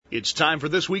It's time for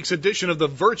this week's edition of the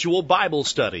Virtual Bible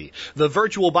Study. The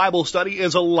Virtual Bible Study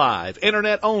is a live,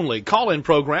 internet-only call-in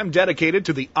program dedicated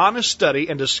to the honest study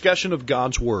and discussion of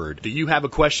God's Word. Do you have a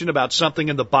question about something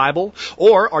in the Bible?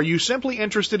 Or are you simply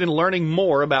interested in learning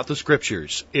more about the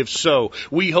Scriptures? If so,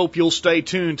 we hope you'll stay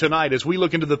tuned tonight as we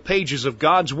look into the pages of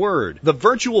God's Word. The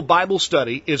Virtual Bible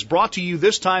Study is brought to you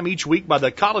this time each week by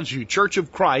the College View Church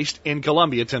of Christ in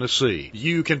Columbia, Tennessee.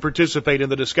 You can participate in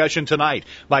the discussion tonight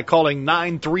by calling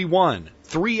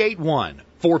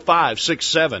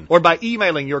 931-381-4567 or by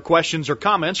emailing your questions or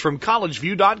comments from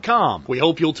collegeview.com. We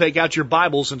hope you'll take out your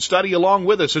Bibles and study along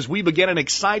with us as we begin an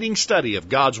exciting study of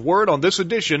God's Word on this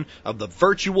edition of the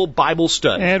Virtual Bible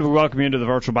Study. And we welcome you into the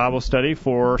Virtual Bible Study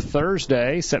for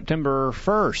Thursday, September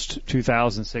 1st,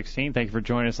 2016. Thank you for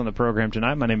joining us on the program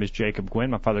tonight. My name is Jacob Gwynn.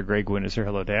 My father, Greg Gwynn, is here.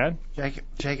 Hello, Dad.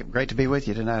 Jacob, great to be with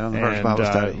you tonight on the Virtual Bible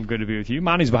Study. Good to be with you.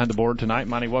 Monty's behind the board tonight.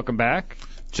 Monty, welcome back.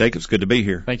 Jacob, it's good to be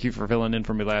here. Thank you for filling in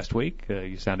for me last week.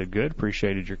 You sounded good.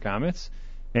 Appreciated your comments.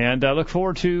 And look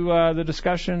forward to the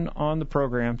discussion on the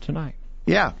program tonight.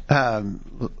 Yeah.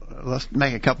 Let's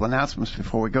make a couple announcements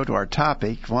before we go to our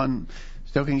topic. One,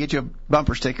 still can get you a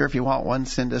bumper sticker if you want one.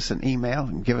 Send us an email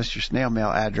and give us your snail mail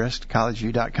address to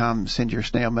collegeview.com. Send your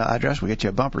snail mail address. We'll get you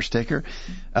a bumper sticker.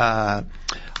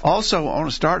 Also, I want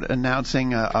to start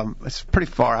announcing, it's pretty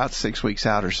far out, 6 weeks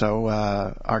out or so,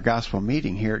 our gospel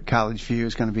meeting here at College View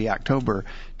is going to be October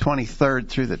 23rd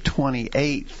through the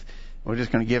 28th. We're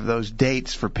just going to give those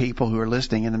dates for people who are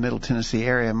listening in the Middle Tennessee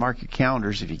area. Mark your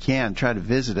calendars if you can. Try to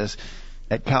visit us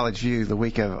at College View the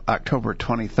week of October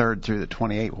 23rd through the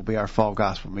 28th will be our fall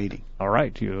gospel meeting. All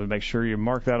right. You make sure you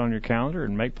mark that on your calendar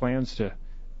and make plans to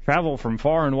travel from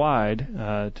far and wide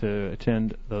to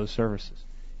attend those services.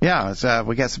 Yeah,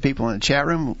 we got some people in the chat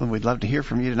room. We'd love to hear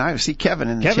from you tonight. I see Kevin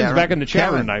in the chat room. Kevin's back in the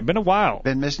chat room tonight. Been a while.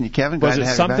 Been missing you, Kevin. Was it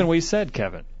something we said,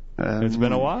 Kevin? It's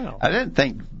been a while. I didn't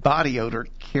think body odor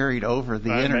carried over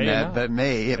the internet, but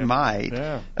it might.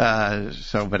 Yeah.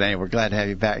 But anyway, we're glad to have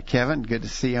you back, Kevin. Good to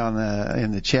see you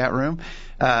in the chat room.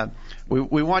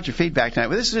 We want your feedback tonight.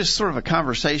 But this is just sort of a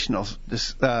conversational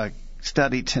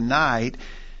study tonight,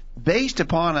 based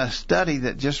upon a study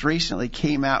that just recently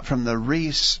came out from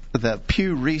the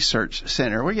Pew Research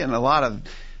Center. We're getting a lot of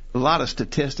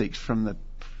statistics from the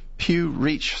Pew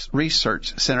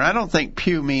Research Center. I don't think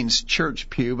Pew means church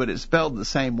pew, but it's spelled the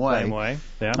same way. Same way,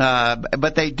 yeah.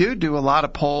 But they do a lot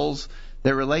of polls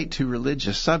that relate to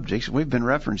religious subjects. We've been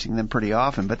referencing them pretty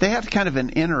often, but they have kind of an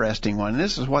interesting one. And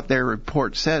this is what their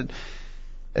report said.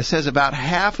 It says about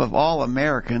half of all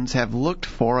Americans have looked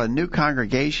for a new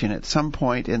congregation at some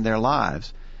point in their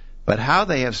lives, but how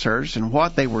they have searched and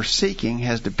what they were seeking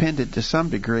has depended to some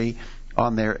degree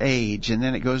on their age. And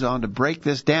then it goes on to break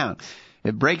this down.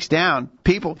 It breaks down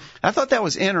people. I thought that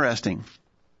was interesting.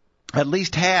 At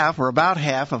least half or about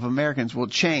half of Americans will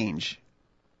change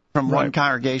from one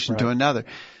congregation to another.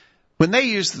 When they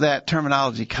use that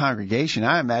terminology, congregation,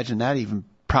 I imagine that even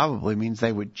probably means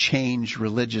they would change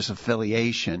religious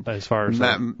affiliation as far as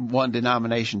one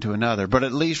denomination to another, but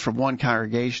at least from one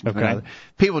congregation to another.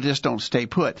 People just don't stay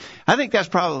put. I think that's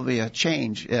probably a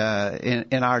change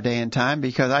in our day and time,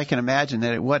 because I can imagine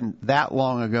that it wasn't that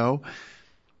long ago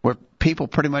where people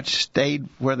pretty much stayed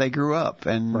where they grew up,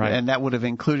 and that would have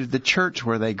included the church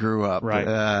where they grew up.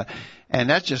 And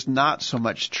that's just not so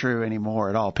much true anymore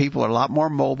at all. People are a lot more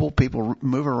mobile. People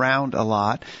move around a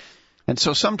lot. And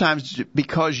so sometimes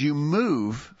because you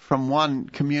move from one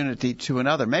community to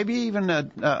another, maybe even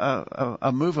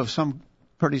a move of some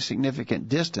pretty significant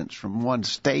distance from one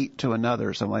state to another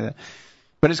or something like that,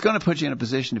 but it's going to put you in a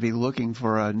position to be looking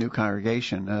for a new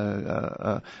congregation,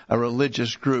 a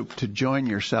religious group to join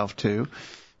yourself to.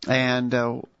 And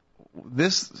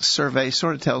this survey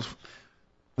sort of tells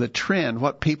the trend,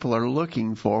 what people are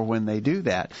looking for when they do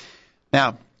that.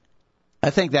 Now, I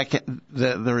think that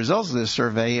the results of this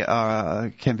survey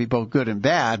can be both good and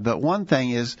bad, but one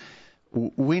thing is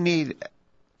we need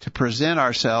to present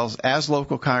ourselves as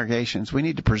local congregations. We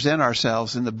need to present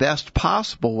ourselves in the best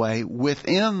possible way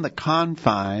within the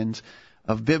confines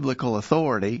of biblical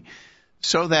authority,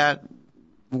 so that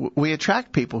we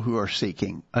attract people who are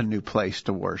seeking a new place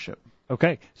to worship.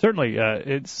 Okay, certainly.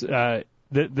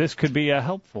 This could be a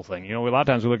helpful thing. You know, a lot of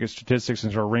times we look at statistics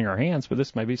and sort of wring our hands, but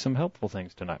this may be some helpful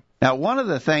things tonight. Now, one of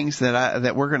the things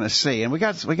that we're going to see, and we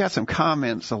got some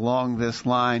comments along this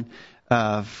line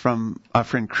from our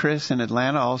friend Chris in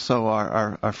Atlanta, also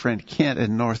our friend Kent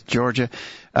in North Georgia.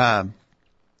 We're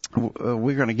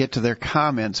going to get to their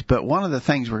comments, but one of the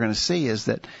things we're going to see is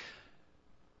that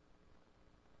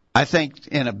I think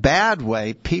in a bad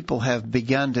way, people have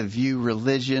begun to view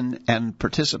religion and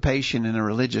participation in a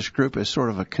religious group as sort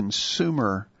of a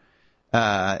consumer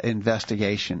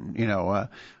investigation.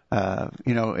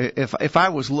 If I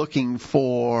was looking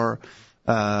for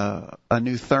a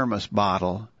new thermos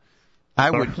bottle, I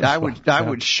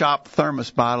would shop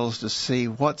thermos bottles to see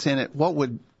what's in it. What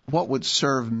would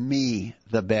serve me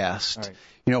the best? Right.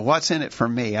 What's in it for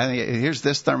me? I mean, here's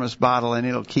this thermos bottle, and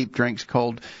it'll keep drinks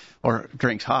cold, or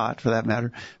drinks hot, for that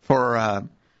matter, for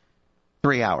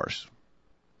 3 hours.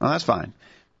 Well, that's fine.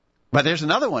 But there's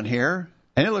another one here,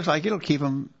 and it looks like it'll keep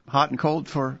them hot and cold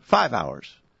for 5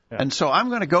 hours. Yeah. And so I'm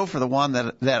going to go for the one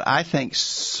that I think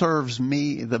serves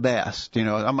me the best.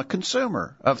 I'm a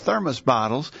consumer of thermos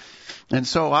bottles, and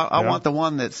so I want the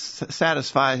one that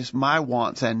satisfies my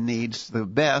wants and needs the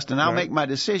best, and I'll make my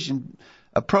decision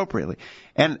appropriately.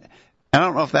 And I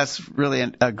don't know if that's really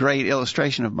a great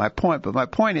illustration of my point, but my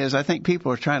point is I think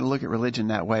people are trying to look at religion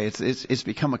that way. It's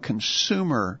become a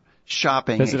consumer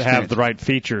shopping experience. Does it have the right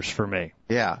features for me?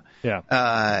 Yeah. Yeah.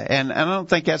 And I don't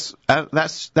think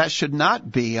that should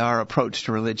not be our approach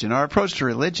to religion. Our approach to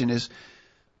religion is,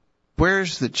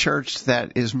 where's the church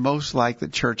that is most like the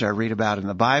church I read about in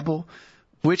the Bible?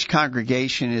 Which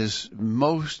congregation is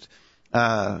most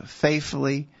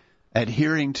faithfully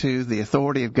adhering to the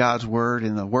authority of God's Word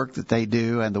in the work that they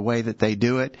do and the way that they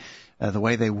do it, the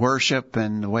way they worship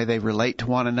and the way they relate to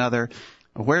one another?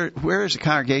 Where is the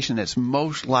congregation that's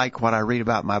most like what I read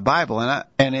about in my Bible?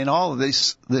 And in all of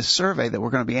this survey that we're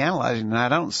going to be analyzing, I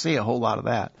don't see a whole lot of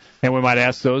that. And we might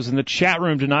ask those in the chat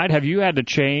room tonight, have you had to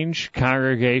change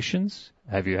congregations?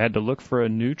 Have you had to look for a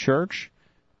new church?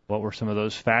 What were some of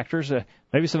those factors?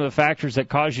 Maybe some of the factors that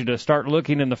caused you to start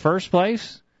looking in the first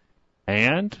place?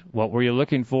 And what were you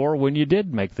looking for when you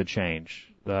did make the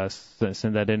change?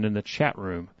 Send that in the chat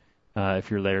room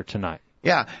if you're there tonight.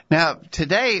 Yeah. Now,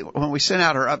 today, when we send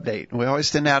out our update, we always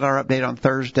send out our update on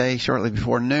Thursday shortly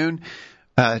before noon.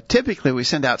 Typically, we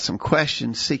send out some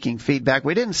questions seeking feedback.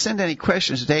 We didn't send any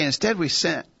questions today. Instead, we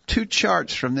sent 2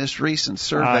 charts from this recent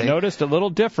survey. I noticed a little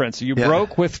difference. You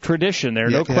broke with tradition there.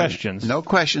 No questions. No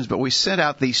questions, but we sent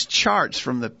out these charts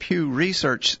from the Pew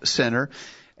Research Center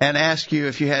and asked you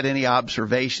if you had any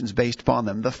observations based upon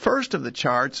them. The first of the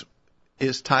charts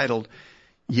is titled,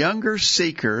 Younger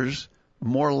Seekers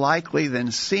More Likely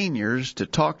Than Seniors to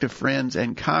Talk to Friends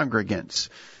and Congregants.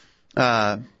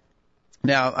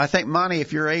 Now, I think, Monty,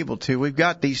 if you're able to, we've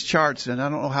got these charts, and I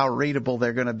don't know how readable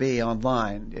they're going to be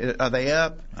online. Are they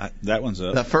up? That one's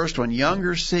up. The first one,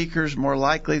 younger seekers more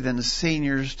likely than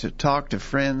seniors to talk to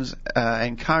friends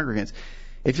and congregants.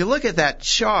 If you look at that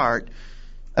chart,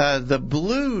 the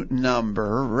blue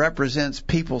number represents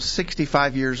people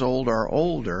 65 years old or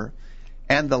older,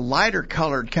 and the lighter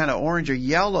colored kind of orange or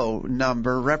yellow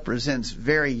number represents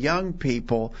very young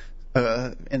people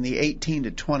in the 18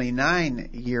 to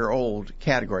 29-year-old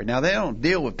category. Now, they don't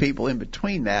deal with people in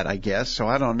between that, I guess, so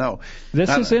I don't know. This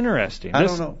is interesting. I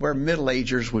don't know where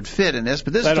middle-agers would fit in this,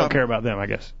 but this I don't care about them, I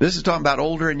guess. This is talking about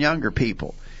older and younger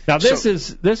people. Now, this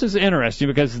is interesting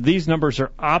because these numbers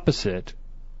are opposite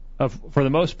for the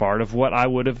most part, of what I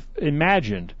would have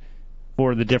imagined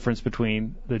for the difference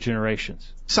between the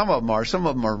generations. Some of them are. Some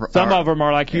of them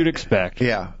are like you'd expect.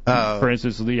 Yeah. For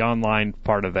instance, the online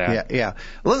part of that. Yeah.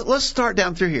 Let's start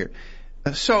down through here.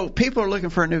 So people are looking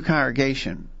for a new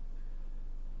congregation.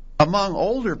 Among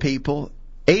older people,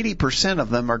 80% of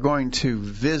them are going to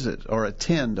visit or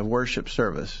attend a worship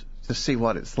service to see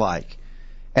what it's like.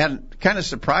 And kind of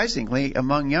surprisingly,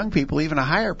 among young people, even a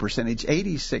higher percentage,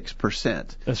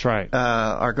 86%. That's right.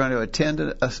 Are going to attend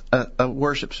a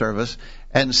worship service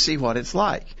and see what it's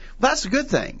like. Well, that's a good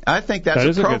thing. I think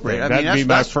that's appropriate. That'd be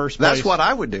my first place. That's what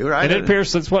I would do, right? And it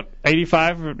appears that's what 80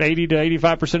 to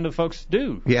 85% of the folks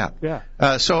do. Yeah.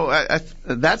 Yeah. So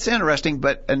that's interesting.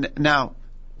 But now,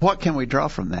 what can we draw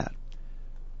from that?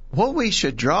 What we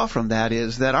should draw from that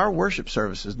is that our worship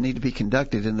services need to be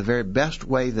conducted in the very best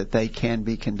way that they can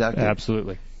be conducted.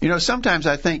 Absolutely. Sometimes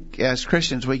I think as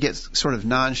Christians we get sort of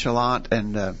nonchalant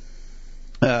and,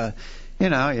 the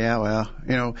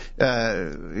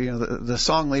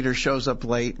song leader shows up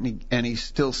late and he's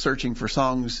still searching for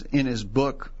songs in his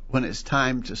book when it's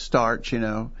time to start.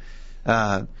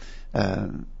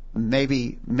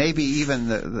 Maybe even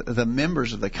the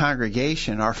members of the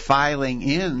congregation are filing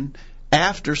in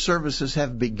after services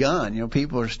have begun.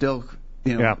 People are still,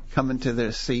 coming to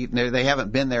their seat. And they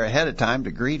haven't been there ahead of time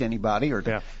to greet anybody or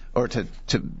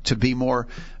to be more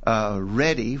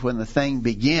ready when the thing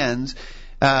begins.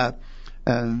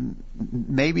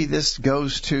 Maybe this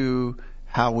goes to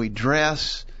how we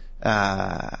dress,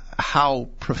 how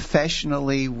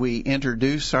professionally we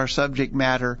introduce our subject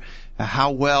matter,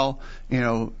 how well,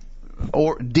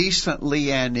 or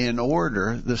decently and in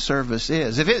order the service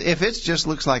is. If it just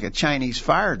looks like a Chinese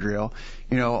fire drill,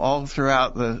 all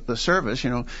throughout the service,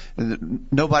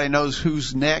 nobody knows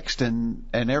who's next, and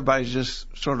everybody's just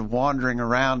sort of wandering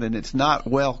around, and it's not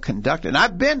well conducted. And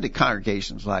I've been to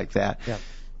congregations like that.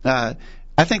 Yeah.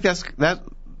 I think that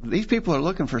these people are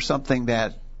looking for something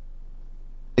that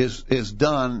is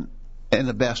done in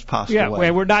the best possible way.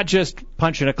 Yeah, we're not just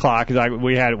punching a clock.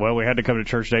 We had to come to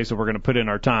church today, so we're going to put in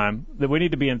our time. That we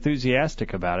need to be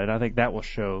enthusiastic about it. I think that will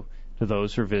show to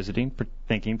those who are visiting,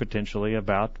 thinking potentially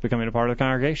about becoming a part of the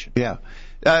congregation. Yeah.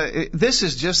 This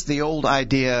is just the old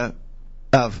idea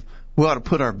of we ought to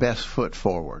put our best foot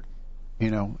forward,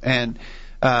 and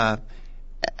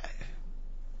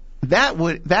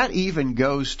that even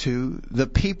goes to the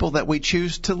people that we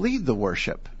choose to lead the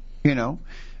worship,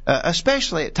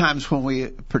 especially at times when we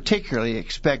particularly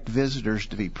expect visitors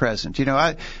to be present.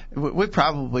 We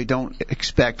probably don't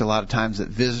expect a lot of times that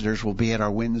visitors will be at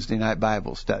our Wednesday night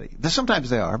Bible study. Sometimes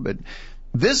they are, but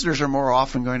visitors are more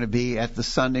often going to be at the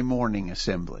Sunday morning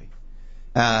assembly.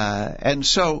 And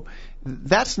so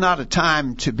that's not a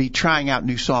time to be trying out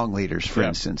new song leaders, for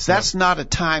instance. That's not a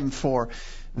time for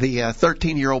the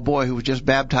 13-year-old boy who was just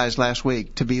baptized last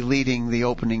week to be leading the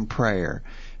opening prayer.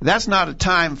 That's not a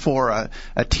time for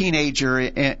a teenager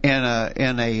in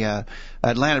a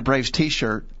Atlanta Braves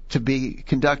T-shirt to be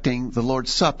conducting the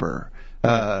Lord's Supper,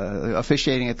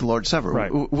 officiating at the Lord's Supper.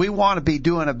 Right. We want to be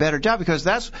doing a better job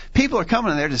because people are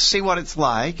coming in there to see what it's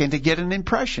like and to get an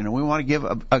impression, and we want to give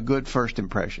a good first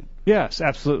impression. Yes,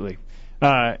 absolutely.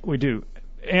 We do.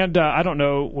 And I don't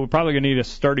know, we're probably going to need a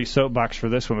sturdy soapbox for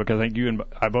this one because I think you and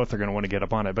I both are going to want to get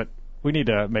up on it, but we need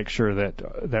to make sure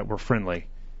that we're friendly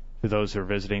to those who are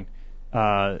visiting.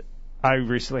 I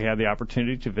recently had the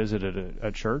opportunity to visit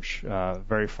a church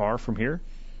very far from here,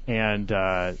 and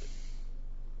they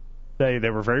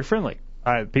were very friendly.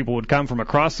 People would come from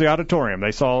across the auditorium.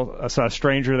 They saw a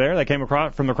stranger there. They came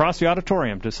from across the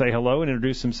auditorium to say hello and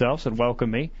introduce themselves and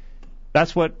welcome me.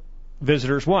 That's what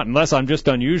visitors want, unless I'm just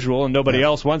unusual and nobody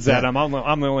else wants that. I'm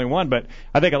the only one. But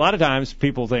I think a lot of times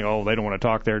people think, they don't want to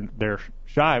talk. They're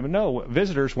shy. But no,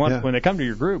 visitors want when they come to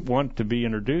your group want to be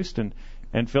introduced and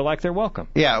feel like they're welcome.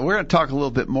 Yeah, we're going to talk a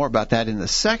little bit more about that in the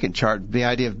second chart. The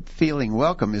idea of feeling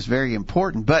welcome is very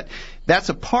important, but that's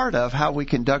a part of how we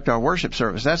conduct our worship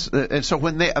service. And so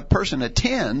when a person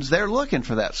attends, they're looking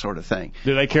for that sort of thing.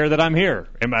 Do they care that I'm here?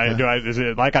 Is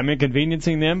it like I'm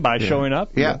inconveniencing them by showing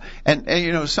up? Yeah,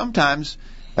 and sometimes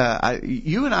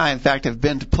you and I, in fact, have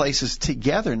been to places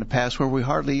together in the past where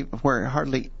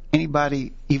hardly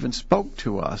anybody even spoke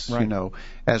to us,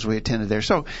 as we attended there.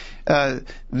 So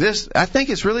this, I think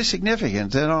it's really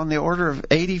significant that on the order of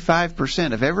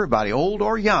 85% of everybody, old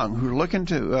or young, who are looking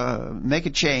to make a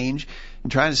change and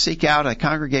trying to seek out a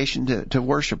congregation to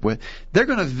worship with, they're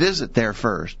going to visit there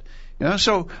first.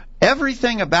 So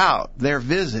everything about their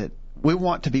visit, we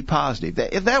want to be positive.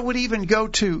 If that would even go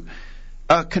to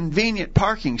a convenient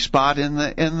parking spot in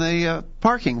the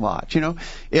parking lot.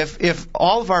 If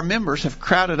all of our members have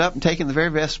crowded up and taken the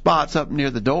very best spots up near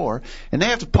the door, and they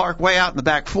have to park way out in the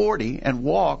back 40 and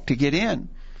walk to get in,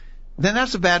 then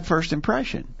that's a bad first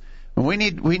impression. And we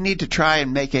need to try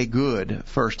and make a good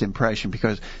first impression,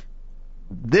 because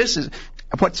this is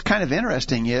what's kind of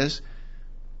interesting is,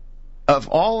 of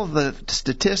all of the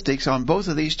statistics on both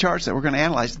of these charts that we're going to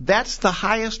analyze, that's the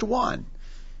highest one.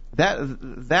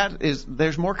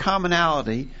 There's more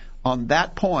commonality on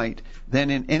that point than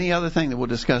in any other thing that we'll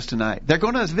discuss tonight. They're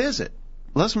going to visit.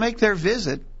 Let's make their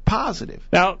visit positive.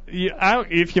 Now,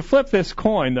 if you flip this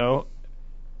coin, though,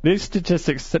 these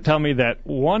statistics tell me that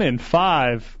 1 in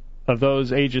 5 of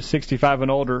those ages 65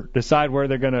 and older decide where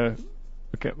they're going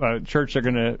to church they're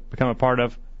going to become a part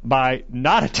of by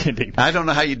not attending. I don't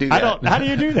know how you do that. How do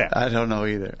you do that? I don't know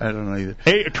either.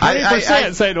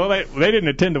 20% said, they didn't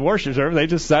attend the worship service. They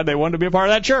just decided they wanted to be a part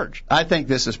of that church. I think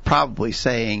this is probably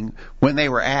saying, when they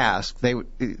were asked,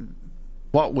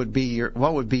 what would be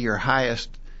your highest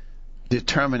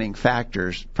determining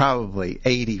factors? Probably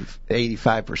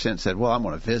 85% said, well, I'm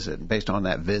going to visit, and based on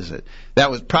that visit.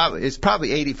 It's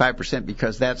probably 85%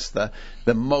 because that's the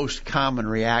most common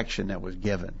reaction that was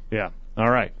given. Yeah. All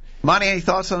right. Monty, any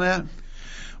thoughts on that?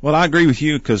 Well, I agree with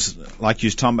you, because like you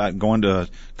was talking about going to a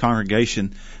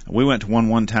congregation, we went to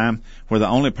one time where the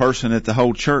only person at the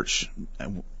whole church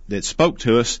that spoke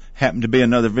to us happened to be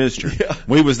another visitor. Yeah.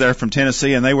 We was there from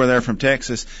Tennessee and they were there from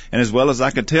Texas, and as well as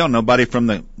I could tell, nobody from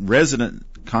the resident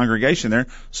congregation there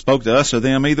spoke to us or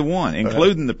them, either one,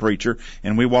 including the preacher.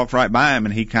 And we walked right by him,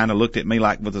 and he kind of looked at me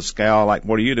like with a scowl, like,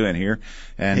 "What are you doing here?"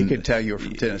 And he could tell you were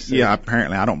from Tennessee. Yeah,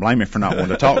 apparently. I don't blame him for not wanting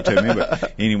to talk to me,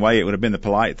 but anyway, it would have been the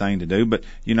polite thing to do. But,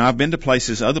 I've been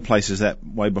to other places that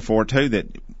way before too, that,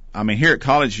 here at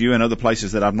College View and other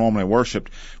places that I've normally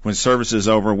worshiped, when service is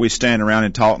over, we stand around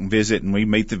and talk and visit, and we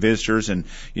meet the visitors. And,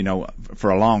 for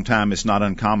a long time, it's not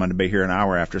uncommon to be here an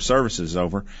hour after service is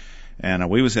over.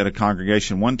 And we was at a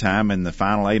congregation one time, and the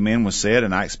final amen was said,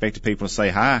 and I expected people to say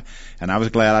hi. And I was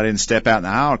glad I didn't step out in the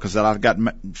aisle, because I got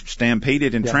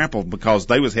stampeded and trampled, because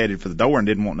they was headed for the door and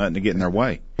didn't want nothing to get in their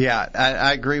way. Yeah,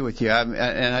 I agree with you.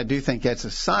 And I do think that's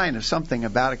a sign of something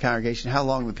about a congregation, how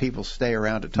long the people stay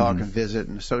around to talk and visit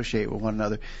and associate with one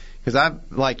another. Because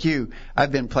like you,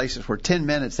 I've been places where 10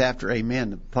 minutes after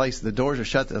amen, the doors are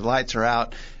shut, the lights are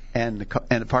out, and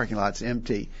the parking lot's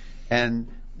empty. And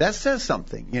that says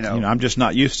something, I'm just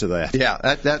not used to that. Yeah,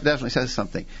 that definitely says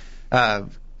something.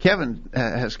 Kevin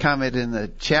has commented in the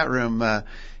chat room.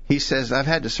 He says, "I've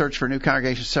had to search for a new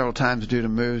congregation several times due to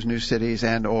moves, new cities,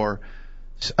 and or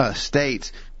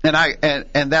states." And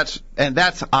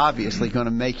that's obviously going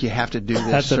to make you have to do this.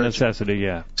 That's search. A necessity,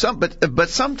 yeah. But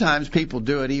sometimes people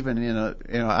do it even in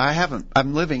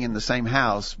I'm living in the same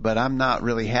house, but I'm not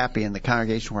really happy in the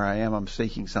congregation where I am. I'm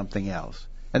seeking something else,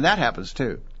 and that happens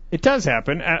too. It does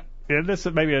happen. This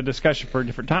is maybe a discussion for a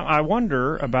different time. I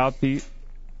wonder about the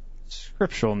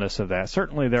scripturalness of that.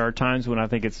 Certainly there are times when I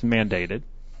think it's mandated,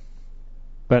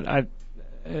 but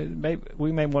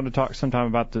we may want to talk sometime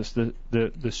about this, the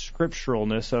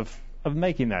scripturalness of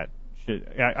making that.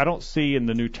 I don't see in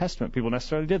the New Testament people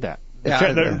necessarily did that.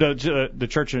 The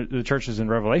churches in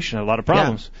Revelation had a lot of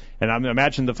problems, and I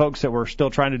imagine the folks that were still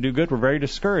trying to do good were very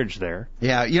discouraged there.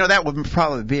 Yeah, that would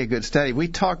probably be a good study.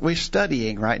 We're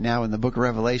studying right now in the Book of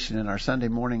Revelation in our Sunday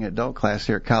morning adult class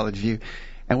here at College View,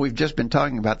 and we've just been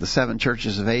talking about the 7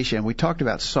 churches of Asia, and we talked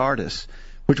about Sardis,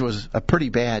 which was a pretty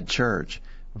bad church.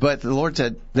 But the Lord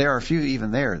said there are a few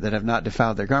even there that have not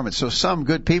defiled their garments. So some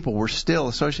good people were still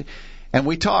associated. And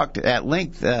we talked at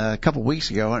length a couple of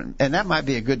weeks ago, and that might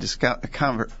be a good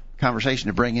conversation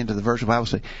to bring into the virtual Bible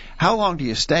study. How long do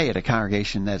you stay at a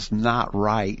congregation that's not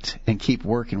right and keep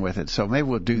working with it? So maybe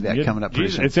we'll do that coming up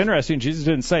pretty soon. It's interesting. Jesus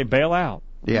didn't say bail out.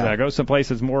 Yeah. Go someplace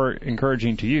that's more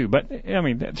encouraging to you. But,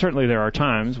 certainly there are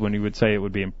times when you would say it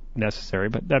would be necessary,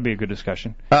 but that'd be a good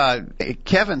discussion.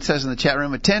 Kevin says in the chat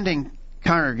room, attending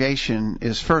congregation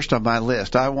is first on my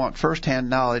list. I want firsthand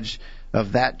knowledge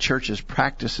of that church's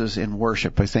practices in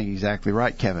worship. I think exactly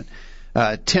right, Kevin.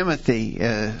 Timothy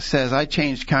says, I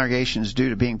changed congregations due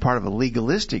to being part of a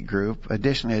legalistic group.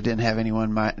 Additionally, I didn't have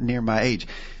anyone near my age.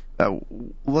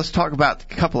 Let's talk about a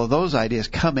couple of those ideas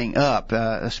coming up,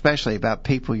 especially about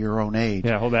people your own age.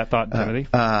 Yeah, hold that thought, Timothy.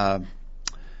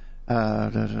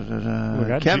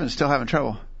 Kevin's still having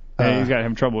trouble. He's got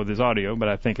having trouble with his audio, but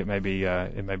I think it may be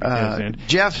his end.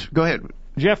 Jeff, go ahead.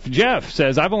 Jeff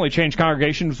says, I've only changed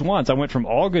congregations once. I went from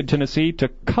Allgood, Tennessee to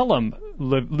Cullum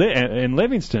in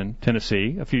Livingston,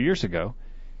 Tennessee a few years ago.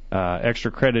 Extra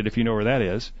credit if you know where that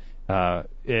is. I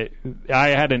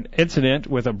had an incident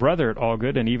with a brother at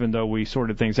Allgood, and even though we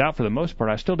sorted things out for the most part,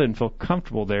 I still didn't feel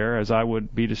comfortable there, as I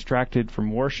would be distracted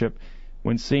from worship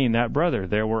when seeing that brother.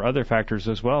 There were other factors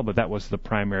as well, but that was the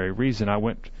primary reason. I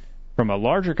went from a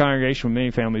larger congregation with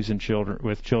many families and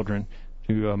children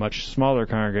to a much smaller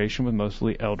congregation with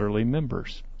mostly elderly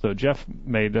members. So Jeff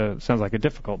made sounds like a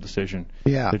difficult decision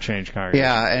to change congregation.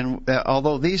 Yeah, and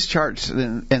although these charts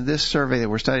and this survey that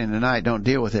we're studying tonight don't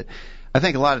deal with it, I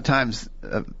think a lot of times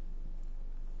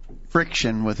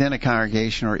friction within a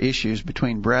congregation or issues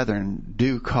between brethren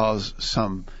do cause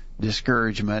some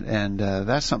discouragement, and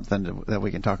that's something that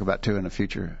we can talk about too in a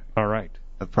future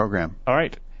program. All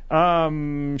right.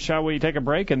 Shall we take a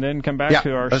break and then come back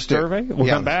to our survey? We'll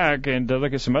come back and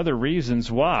look at some other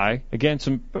reasons why. Again,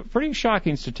 some pretty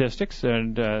shocking statistics,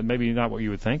 and maybe not what you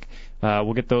would think.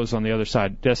 We'll get those on the other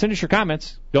side. Send us your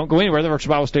comments. Don't go anywhere. The Virtual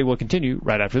Bible Study will continue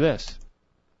right after this.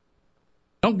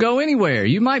 Don't go anywhere.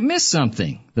 You might miss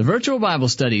something. The Virtual Bible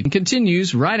Study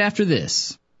continues right after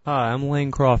this. Hi, I'm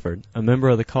Lane Crawford, a member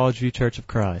of the College View Church of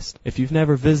Christ. If you've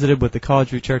never visited with the College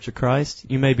View Church of Christ,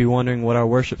 you may be wondering what our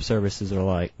worship services are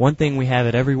like. One thing we have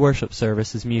at every worship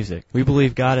service is music. We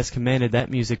believe God has commanded that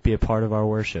music be a part of our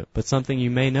worship. But something you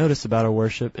may notice about our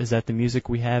worship is that the music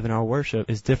we have in our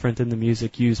worship is different than the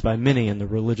music used by many in the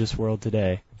religious world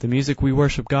today. The music we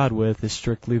worship God with is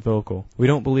strictly vocal. We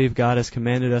don't believe God has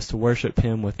commanded us to worship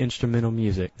Him with instrumental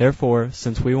music. Therefore,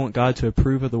 since we want God to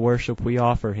approve of the worship we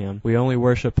offer Him, we only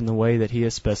worship in the way that He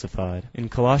has specified. In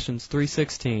Colossians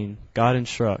 3:16, God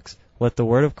instructs, Let the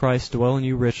word of Christ dwell in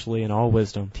you richly in all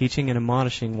wisdom, teaching and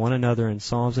admonishing one another in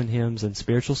psalms and hymns and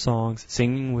spiritual songs,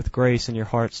 singing with grace in your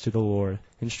hearts to the Lord.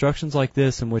 Instructions like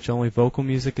this, in which only vocal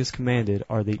music is commanded,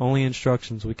 are the only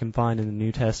instructions we can find in the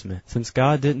New Testament. Since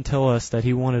God didn't tell us that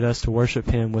He wanted us to worship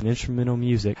Him with instrumental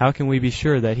music, how can we be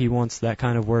sure that He wants that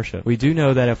kind of worship? We do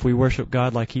know that if we worship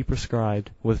God like He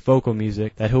prescribed, with vocal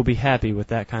music, that He'll be happy with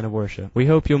that kind of worship. We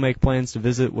hope you'll make plans to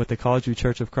visit with the College View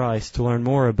Church of Christ to learn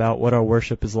more about what our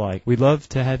worship is like. We'd love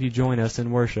to have you join us in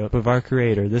worship of our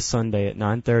Creator this Sunday at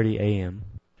 9:30 a.m.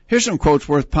 Here's some quotes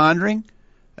worth pondering.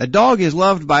 A dog is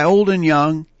loved by old and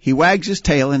young. He wags his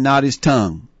tail and not his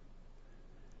tongue.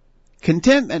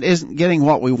 Contentment isn't getting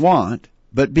what we want,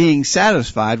 but being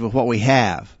satisfied with what we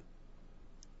have.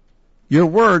 Your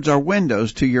words are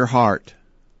windows to your heart.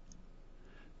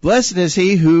 Blessed is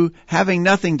he who, having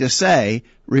nothing to say,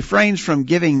 refrains from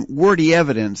giving wordy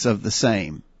evidence of the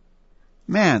same.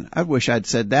 Man, I wish I'd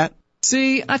said that.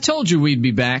 See, I told you we'd be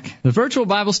back. The virtual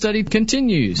Bible study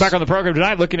continues. Back on the program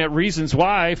tonight, looking at reasons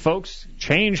why folks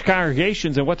change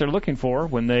congregations and what they're looking for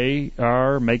when they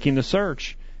are making the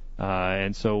search.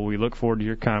 And so we look forward to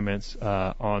your comments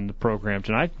on the program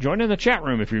tonight. Join in the chat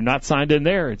room if you're not signed in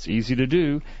there. It's easy to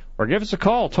do. Or give us a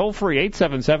call, toll-free,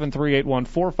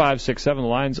 877-381-4567. The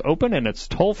line's open, and it's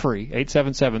toll-free,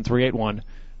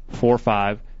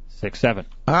 877-381-4567.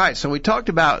 All right, so we talked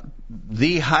about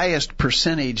the highest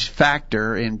percentage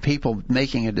factor in people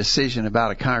making a decision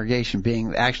about a congregation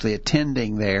being actually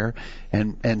attending there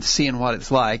and seeing what it's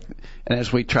like. And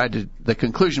as we tried to, the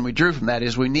conclusion we drew from that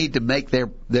is we need to make their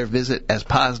visit as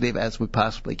positive as we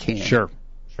possibly can. Sure.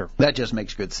 That just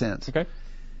makes good sense. Okay.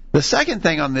 The second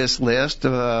thing on this list,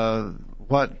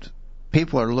 what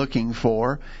people are looking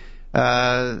for,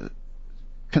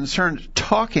 concerns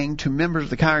talking to members of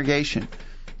the congregation.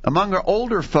 Among our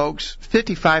older folks,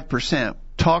 55%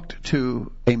 talked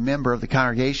to a member of the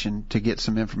congregation to get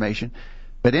some information.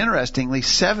 But interestingly,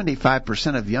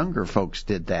 75% of younger folks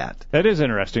did that. That is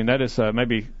interesting. That is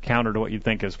maybe counter to what you'd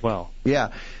think as well. Yeah.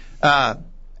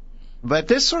 But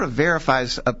this sort of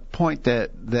verifies a point that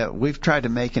we've tried to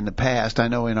make in the past. I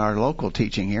know in our local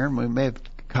teaching here, and we may have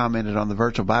commented on the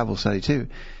virtual Bible study too.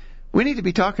 We need to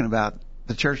be talking about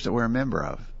the church that we're a member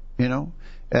of, you know.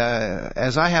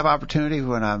 As I have opportunity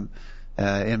when I'm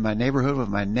in my neighborhood with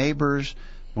my neighbors,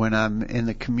 when I'm in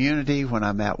the community, when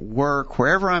I'm at work,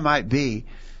 wherever I might be,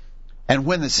 and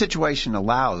when the situation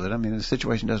allows it. I mean, the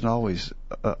situation doesn't always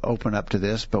open up to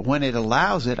this, but when it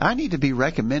allows it, I need to be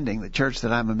recommending the church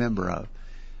that I'm a member of.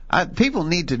 People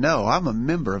need to know I'm a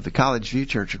member of the College View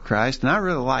Church of Christ, and I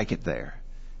really like it there.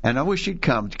 And I wish you'd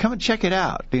come and check it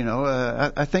out. You know,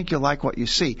 I think you'll like what you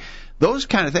see. Those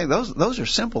kind of things, those are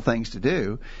simple things to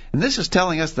do. And this is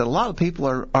telling us that a lot of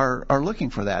people are looking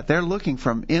for that. They're looking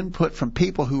from input from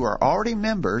people who are already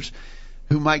members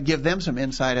who might give them some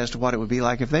insight as to what it would be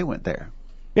like if they went there.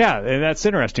 Yeah, and that's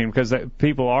interesting because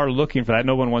people are looking for that.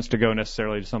 No one wants to go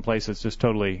necessarily to some place that's just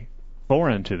totally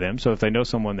foreign to them. So if they know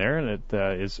someone there and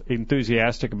that is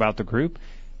enthusiastic about the group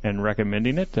and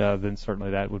recommending it, then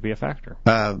certainly that would be a factor.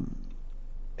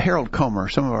 Harold Comer,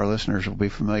 some of our listeners will be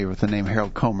familiar with the name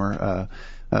Harold Comer,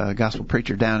 a gospel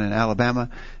preacher down in Alabama,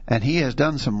 and he has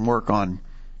done some work on,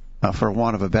 for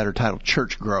want of a better title,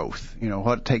 church growth, you know,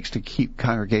 what it takes to keep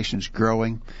congregations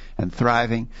growing and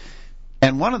thriving.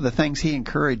 And one of the things he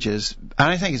encourages,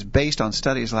 and I think is based on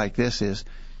studies like this, is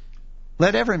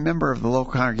let every member of the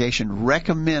local congregation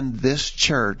recommend this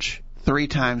church 3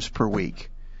 times per week.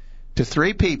 To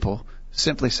 3 people,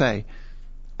 simply say,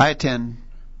 I attend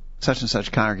such and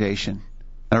such congregation,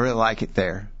 and I really like it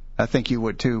there. I think you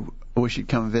would too. I wish you'd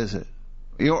come visit.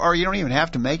 Or you don't even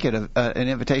have to make it an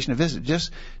invitation to visit.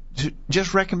 Just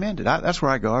recommend it. That's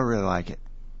where I go. I really like it.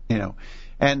 You know,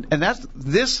 and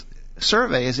this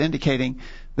survey is indicating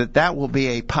that will be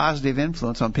a positive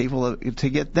influence on people to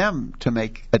get them to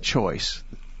make a choice,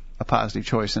 a positive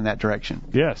choice in that direction.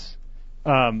 Yes.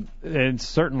 And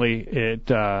certainly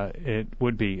it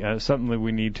would be something that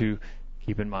we need to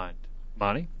keep in mind.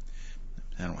 Monty?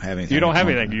 I don't have anything. You don't have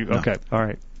anything? No. Okay, all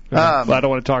right. Well, I don't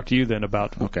want to talk to you then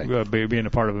about being a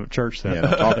part of a church then. Yeah,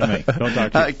 don't talk to me. Don't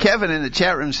talk to you. Kevin in the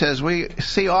chat room says, we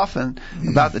see often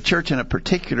about the church in a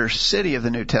particular city of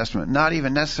the New Testament, not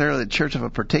even necessarily the church of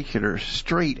a particular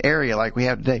street area like we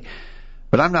have today.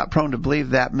 But I'm not prone to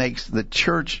believe that makes the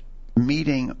church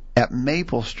meeting at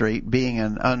Maple Street being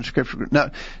an unscriptural. No,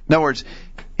 in other words,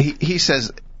 he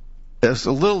says it's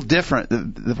a little different.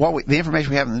 The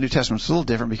information we have in the New Testament is a little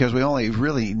different because we only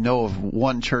really know of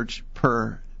one church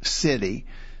per city.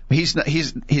 He's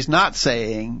not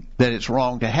saying that it's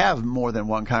wrong to have more than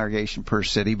one congregation per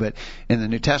city, but in the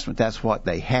New Testament that's what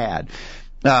they had.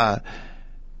 But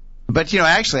But,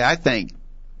 actually, I think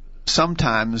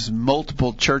sometimes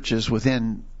multiple churches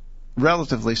within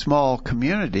relatively small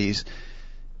communities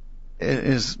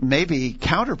is maybe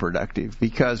counterproductive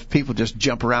because people just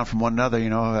jump around from one another.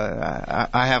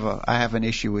 I have an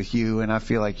issue with you, and I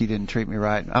feel like you didn't treat me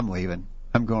right. I'm leaving.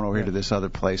 I'm going over here to this other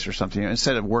place or something.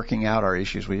 Instead of working out our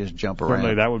issues, we just jump around.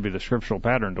 Certainly, that would be the scriptural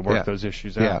pattern to work those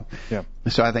issues out. Yeah.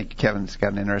 So I think Kevin's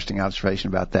got an interesting observation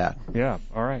about that. Yeah.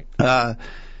 All right.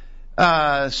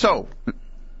 So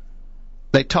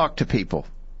they talk to people.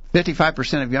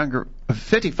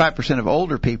 55% of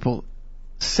older people,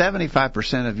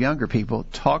 75% of younger people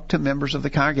talk to members of the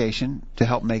congregation to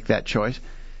help make that choice.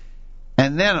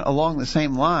 And then along the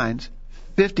same lines,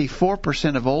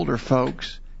 54% of older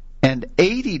folks and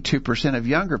 82% of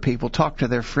younger people talk to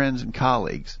their friends and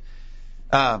colleagues.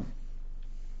 I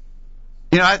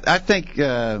think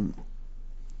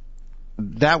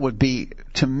that would be,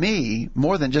 to me,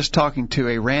 more than just talking to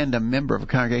a random member of a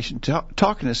congregation,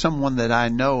 talking to someone that I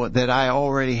know, that I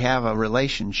already have a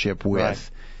relationship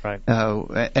with. Right.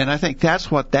 And I think that's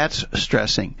what that's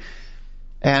stressing.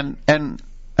 And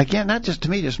again, that to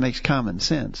me just makes common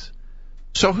sense.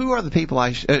 So who are the people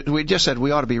we just said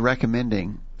we ought to be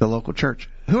recommending the local church?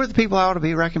 Who are the people I ought to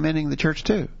be recommending the church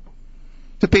to?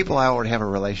 The people I already have a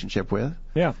relationship with.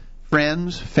 Yeah.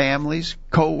 Friends, families,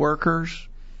 co-workers,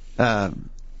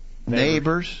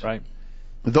 neighbors. Right.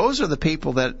 Those are the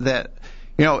people that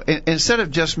instead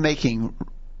of just making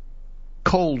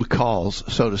cold calls,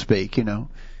 so to speak,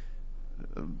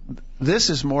 this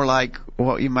is more like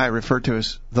what you might refer to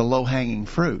as the low-hanging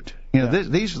fruit.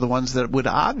 These are the ones that would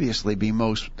obviously be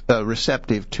most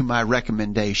receptive to my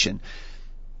recommendation.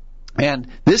 And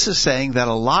this is saying that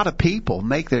a lot of people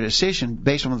make their decision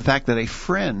based on the fact that a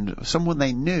friend, someone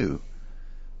they knew,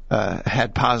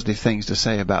 had positive things to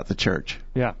say about the church.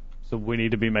 Yeah. So we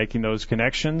need to be making those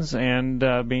connections and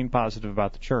being positive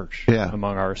about the church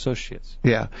among our associates.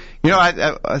 Yeah.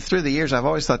 I through the years, I've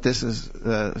always thought this is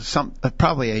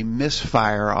probably a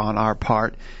misfire on our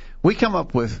part. We come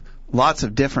up with lots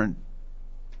of different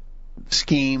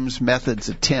schemes, methods,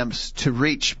 attempts to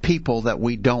reach people that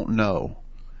we don't know,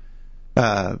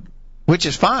 which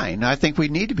is fine. I think we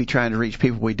need to be trying to reach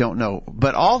people we don't know.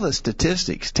 But all the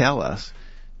statistics tell us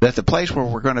that the place where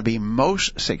we're going to be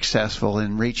most successful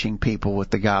in reaching people with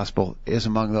the gospel is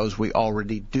among those we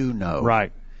already do know.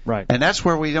 Right. And that's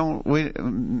where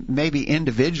maybe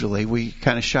individually we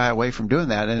kind of shy away from doing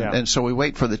that. And so we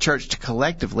wait for the church to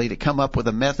collectively to come up with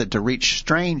a method to reach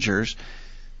strangers.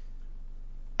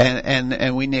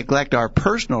 And we neglect our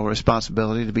personal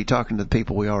responsibility to be talking to the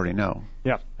people we already know.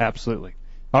 Yeah, absolutely.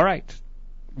 All right.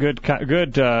 Good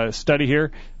study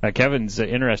here. Kevin's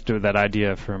interested with that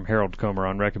idea from Harold Comer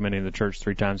on recommending the church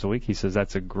 3 times a week. He says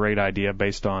that's a great idea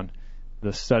based on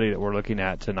the study that we're looking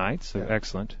at tonight. So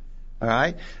excellent. All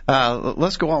right.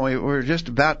 Let's go on. We're just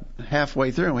about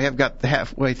halfway through, and we haven't got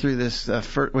halfway through this.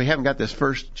 We haven't got this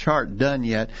first chart done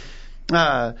yet.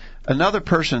 Another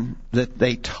person that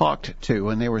they talked to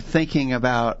when they were thinking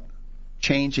about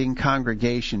changing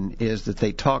congregation is that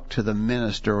they talk to the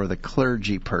minister or the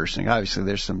clergy person. Obviously,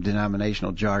 there's some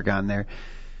denominational jargon there.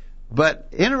 But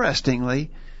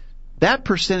interestingly, that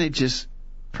percentage is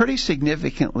pretty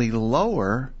significantly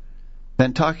lower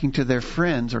than talking to their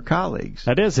friends or colleagues.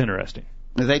 That is interesting.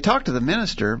 They talk to the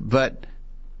minister, but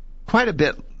quite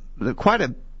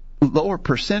a lower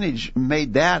percentage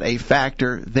made that a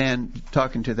factor than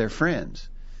talking to their friends.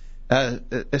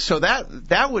 So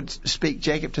that would speak,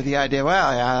 Jacob, to the idea,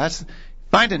 that's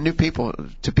finding new people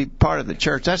to be part of the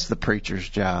church. That's the preacher's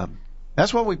job.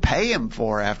 That's what we pay him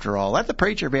for, after all. Let the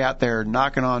preacher be out there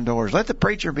knocking on doors. Let the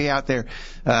preacher be out there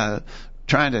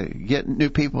trying to get new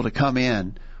people to come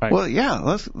in. Right.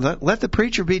 Well, let the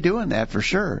preacher be doing that for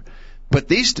sure. But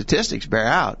these statistics bear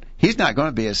out. He's not going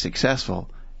to be as successful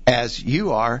as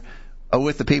you are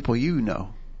with the people you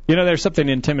know. There's something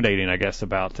intimidating, I guess,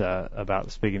 about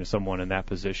speaking to someone in that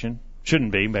position.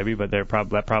 Shouldn't be, maybe, but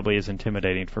that probably is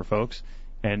intimidating for folks.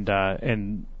 And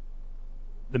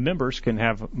the members can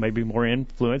have maybe more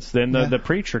influence than the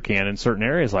preacher can in certain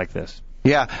areas like this.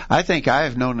 Yeah, I think I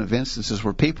have known of instances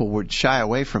where people would shy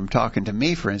away from talking to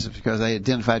me, for instance, because they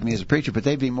identified me as a preacher, but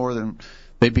they'd be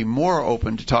more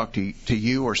open to talk to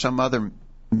you or some other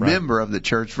member of the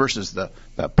church versus the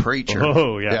preacher.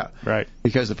 Oh, yeah. Right.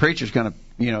 Because the preacher's going to,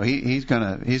 he's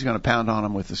going to pound on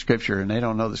them with the scripture, and they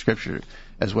don't know the scripture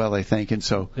as well, they think, and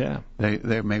so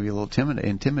they're maybe a little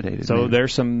intimidated. So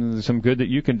there's some good that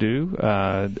you can do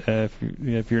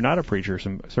if you're not a preacher.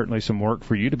 Certainly some work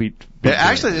for you to be.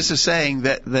 Actually, this is saying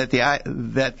that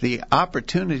the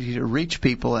opportunity to reach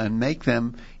people and make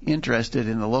them interested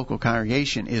in the local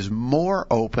congregation is more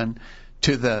open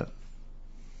to the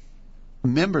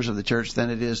members of the church than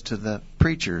it is to the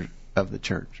preacher of the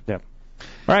church. Yeah.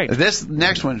 Right. This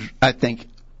next one's, I think,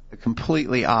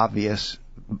 completely obvious.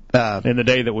 In the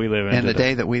day that we live in. In the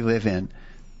day that we live in.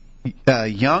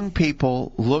 Young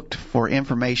people looked for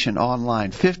information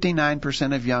online.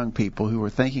 59% of young people who were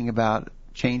thinking about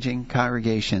changing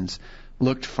congregations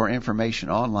looked for information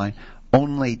online.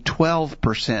 Only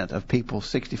 12% of people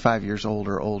 65 years old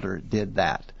or older did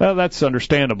that. Well, that's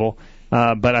understandable,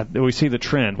 but we see the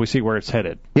trend. We see where it's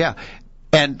headed. Yeah,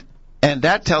 and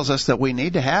that tells us that we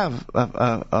need to have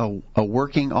a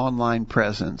working online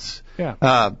presence.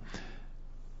 Yeah.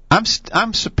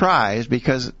 I'm surprised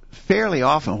because fairly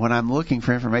often when I'm looking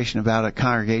for information about a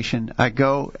congregation, I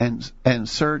go and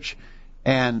search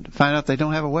and find out they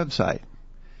don't have a website.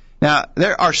 Now,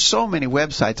 there are so many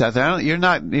websites out there. You're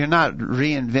not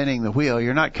reinventing the wheel.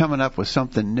 You're not coming up with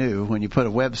something new when you put a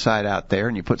website out there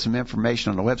and you put some information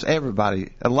on the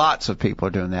website. Lots of people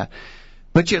are doing that.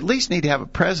 But you at least need to have a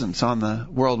presence on the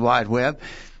World Wide Web.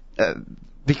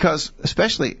 Because,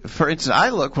 especially, for instance, I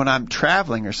look when I'm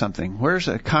traveling or something. Where's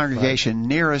a congregation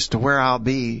nearest to where I'll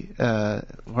be,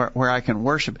 where I can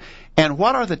worship? And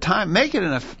what are the time? It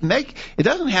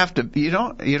doesn't have to. You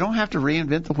don't have to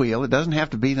reinvent the wheel. It doesn't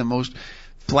have to be the most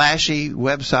flashy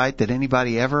website that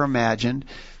anybody ever imagined.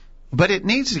 But it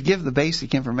needs to give the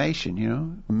basic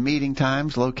information. Meeting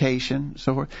times, location,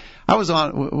 so forth.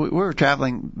 We were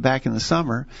traveling back in the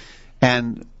summer.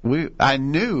 And I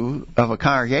knew of a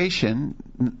congregation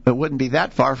that wouldn't be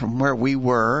that far from where we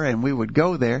were, and we would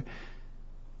go there.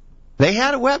 They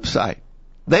had a website.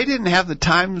 They didn't have the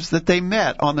times that they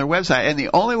met on their website, and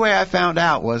the only way I found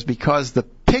out was because the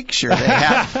picture they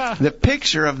had, the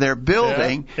picture of their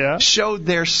building, showed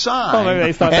their sign. Oh, maybe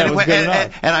they thought that was good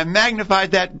enough. And I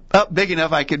magnified that up big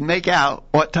enough I could make out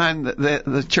what time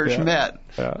the church met.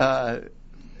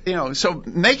 So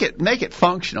make it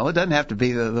functional. It doesn't have to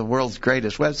be the world's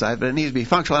greatest website, but it needs to be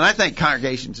functional. And I think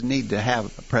congregations need to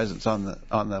have a presence on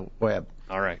the web.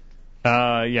 All right.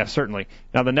 Yeah, certainly.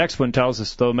 Now the next one tells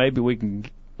us though maybe we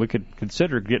could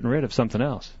consider getting rid of something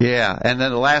else. Yeah, and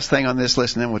then the last thing on this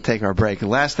list, and then we'll take our break. The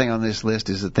last thing on this list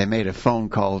is that they made a phone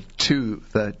call to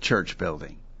the church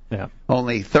building. Yeah.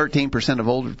 Only 13% of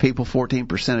older people,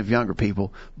 14% of younger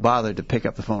people bothered to pick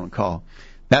up the phone and call.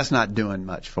 That's not doing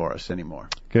much for us anymore.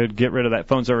 Good. Get rid of that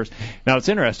phone service. Now, it's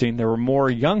interesting. There were more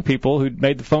young people who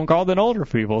made the phone call than older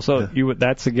people. So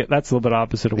that's a little bit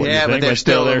opposite of what you think. Yeah, but they're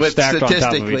still stacked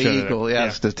statistically on top of equal. Yeah,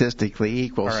 statistically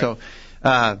equal. Right. So,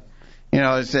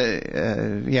 it's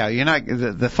you're not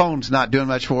the phone's not doing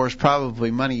much for us.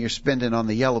 Probably money you're spending on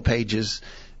the yellow pages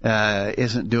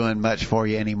isn't doing much for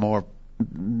you anymore.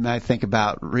 I think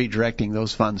about redirecting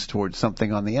those funds towards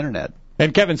something on the internet.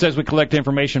 And Kevin says we collect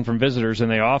information from visitors, and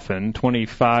they often,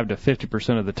 25 to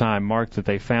 50% of the time, mark that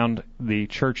they found the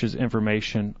church's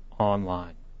information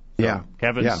online. So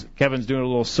Kevin's doing a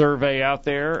little survey out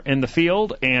there in the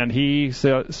field, and he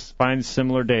finds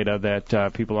similar data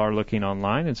that people are looking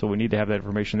online, and so we need to have that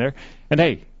information there. And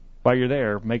hey, while you're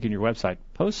there making your website,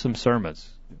 post some sermons.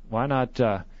 Why not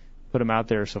put them out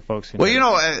there so folks can...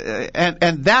 Well,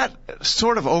 and that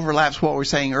sort of overlaps what we were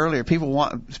saying earlier. People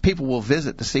will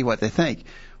visit to see what they think.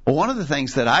 Well, one of the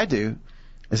things that I do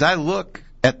is I look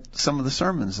at some of the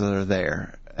sermons that are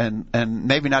there, and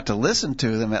maybe not to listen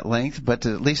to them at length, but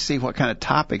to at least see what kind of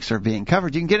topics are being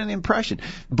covered. You can get an impression.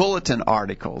 Bulletin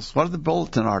articles. What are the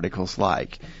bulletin articles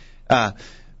like?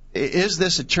 Is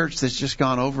this a church that's just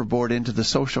gone overboard into the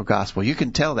social gospel? You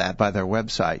can tell that by their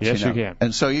website. Yes, you can.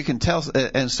 And so you can tell,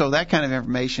 and so that kind of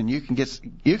information you can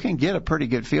get a pretty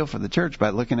good feel for the church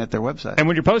by looking at their website. And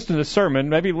when you're posting the sermon,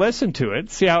 maybe listen to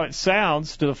it, see how it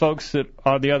sounds to the folks that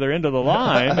are on the other end of the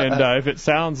line, and if it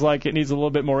sounds like it needs a little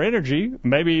bit more energy,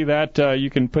 maybe that you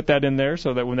can put that in there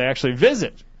so that when they actually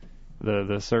visit,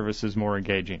 the service is more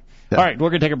engaging. Yeah. All right, we're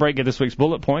going to take a break at this week's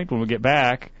bullet point. When we get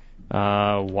back.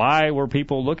 Why were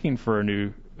people looking for a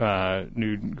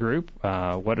new group?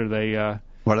 What are they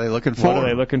looking for? What are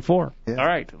they looking for? Yeah. All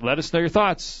right, let us know your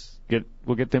thoughts.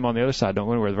 We'll get them on the other side. Don't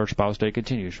go anywhere. The Virtual Bible Study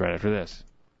continues right after this.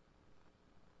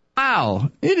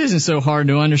 Wow, it isn't so hard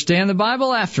to understand the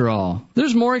Bible after all.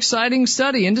 There's more exciting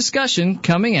study and discussion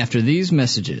coming after these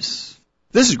messages.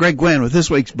 This is Greg Gwynn with this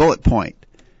week's bullet point.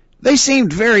 They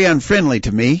seemed very unfriendly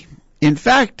to me. In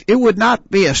fact, it would not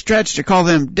be a stretch to call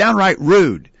them downright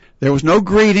rude. There was no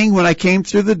greeting when I came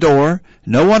through the door.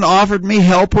 No one offered me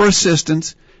help or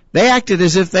assistance. They acted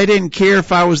as if they didn't care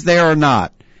if I was there or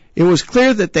not. It was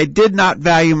clear that they did not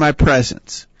value my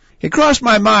presence. It crossed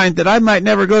my mind that I might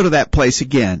never go to that place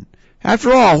again.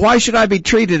 After all, why should I be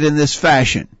treated in this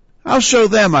fashion? I'll show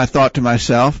them, I thought to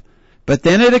myself. But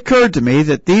then it occurred to me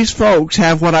that these folks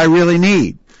have what I really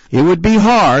need. It would be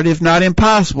hard, if not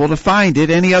impossible, to find it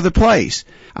any other place.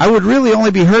 I would really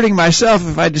only be hurting myself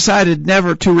if I decided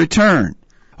never to return.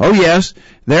 Oh yes,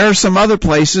 there are some other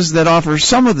places that offer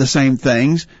some of the same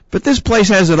things, but this place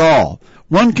has it all.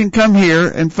 One can come here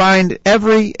and find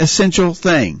every essential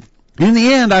thing. In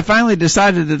the end, I finally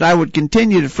decided that I would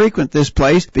continue to frequent this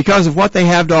place because of what they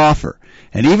have to offer.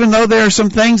 And even though there are some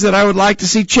things that I would like to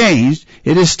see changed,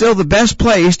 it is still the best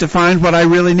place to find what I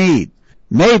really need.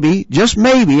 Maybe, just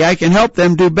maybe, I can help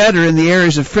them do better in the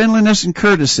areas of friendliness and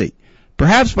courtesy.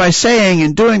 Perhaps by saying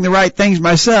and doing the right things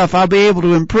myself, I'll be able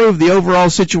to improve the overall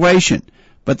situation.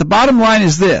 But the bottom line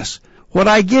is this. What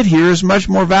I get here is much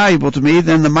more valuable to me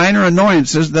than the minor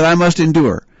annoyances that I must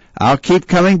endure. I'll keep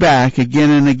coming back again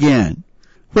and again.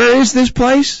 Where is this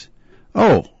place?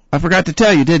 Oh, I forgot to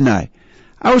tell you, didn't I?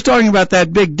 I was talking about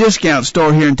that big discount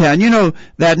store here in town. You know,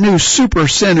 that new super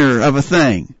center of a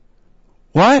thing.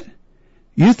 What?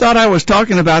 You thought I was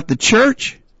talking about the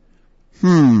church?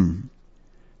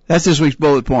 That's this week's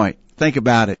bullet point. Think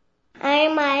about it.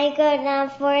 I'm Micah, I'm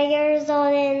 4 years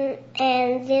old,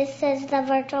 and this is the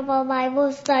Virtual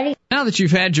Bible Study. Now that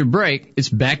you've had your break, it's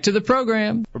back to the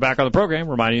program. We're back on the program,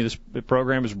 reminding you this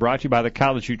program is brought to you by the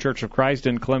College View Church of Christ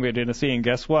in Columbia, Tennessee. And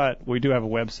guess what? We do have a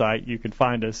website. You can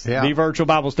find us,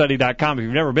 thevirtualbiblestudy.com. If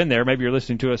you've never been there, maybe you're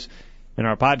listening to us in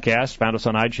our podcast, found us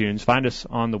on iTunes, find us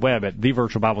on the web at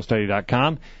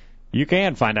thevirtualbiblestudy.com. You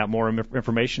can find out more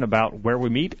information about where we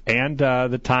meet and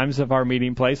the times of our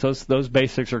meeting place. Those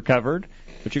basics are covered.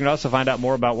 But you can also find out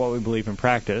more about what we believe in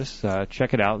practice.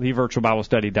 Check it out,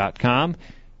 thevirtualbiblestudy.com.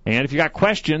 And if you got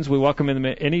questions, we welcome them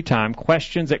at any time.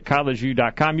 Questions at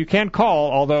collegeview.com. You can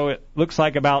call, although it looks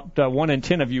like about 1 in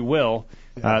 10 of you will.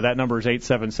 That number is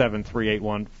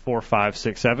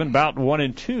 877-381-4567. About 1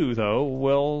 in 2, though,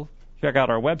 will check out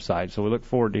our website. So we look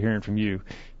forward to hearing from you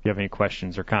if you have any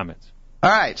questions or comments. All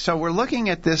right, so we're looking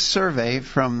at this survey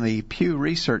from the Pew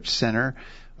Research Center,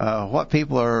 what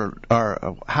people are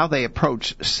how they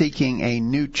approach seeking a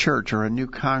new church or a new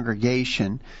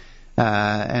congregation,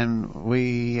 and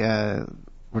we're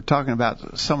talking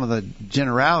about some of the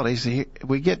generalities.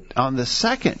 We get on the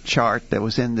second chart that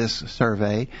was in this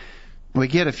survey, we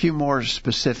get a few more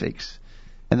specifics,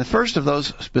 and the first of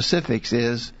those specifics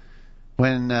is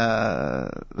when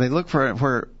they look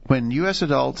when U.S.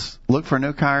 adults look for a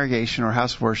new congregation or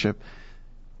house of worship,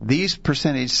 these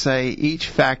percentages say each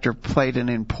factor played an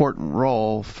important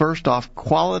role. First off,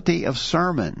 quality of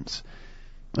sermons.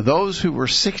 Those who were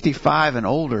 65 and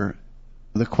older,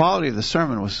 the quality of the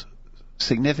sermon was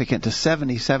significant to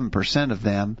 77% of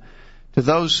them. To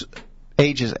those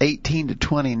ages 18 to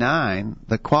 29,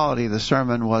 the quality of the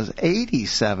sermon was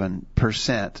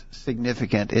 87%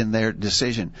 significant in their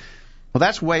decision. Well,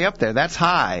 that's way up there. That's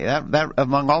high. That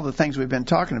among all the things we've been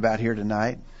talking about here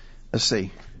tonight. Let's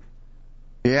see.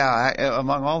 Yeah,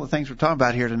 among all the things we're talking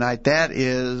about here tonight, that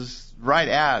is right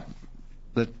at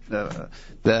the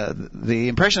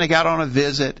impression they got on a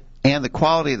visit and the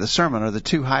quality of the sermon are the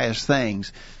two highest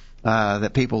things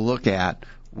that people look at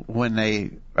when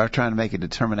they are trying to make a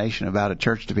determination about a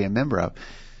church to be a member of.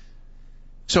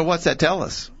 So what's that tell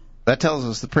us? That tells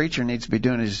us the preacher needs to be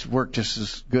doing his work just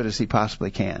as good as he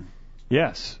possibly can.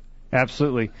 Yes,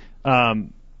 absolutely.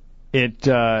 And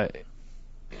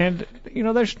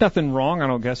there's nothing wrong, I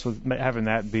don't guess, with having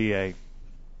that be a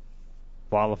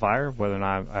qualifier, whether or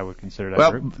not I would consider that.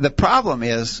 Well, group. The problem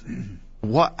is,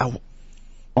 on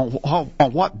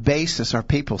what basis are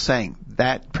people saying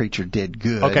that preacher did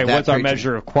good? Okay, what's our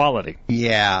measure of quality?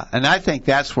 Yeah, and I think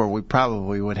that's where we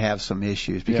probably would have some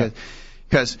issues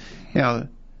because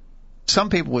some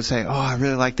people would say, "Oh, I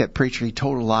really like that preacher. He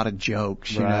told a lot of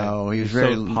jokes. You know, he was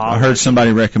very." I heard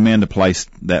somebody recommend a place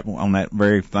that on that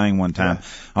very thing one time.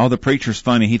 Yeah. Oh, the preacher's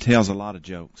funny. He tells a lot of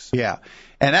jokes. Yeah,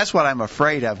 and that's what I'm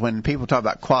afraid of when people talk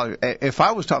about quality. If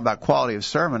I was talking about quality of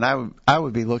sermon, I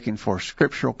would be looking for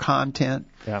scriptural content.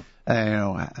 Yeah.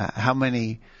 How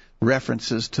many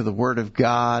references to the Word of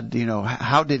God,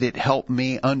 how did it help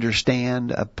me understand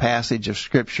a passage of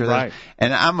Scripture? Right.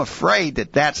 And I'm afraid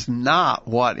that that's not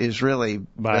what is really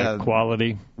by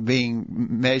quality being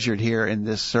measured here in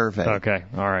this survey. Okay,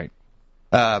 all right.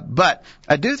 But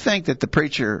I do think that the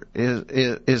preacher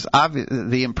is obvious.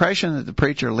 The impression that the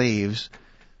preacher leaves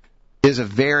is a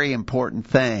very important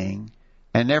thing,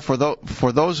 and therefore,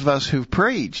 for those of us who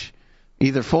preach,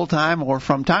 either full time or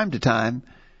from time to time,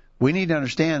 we need to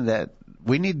understand that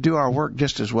we need to do our work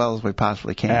just as well as we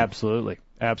possibly can. Absolutely.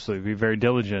 Be very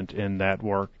diligent in that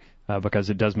work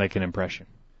because it does make an impression.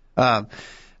 Again,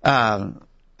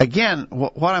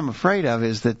 what I'm afraid of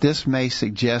is that this may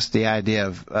suggest the idea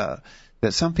of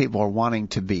that some people are wanting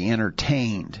to be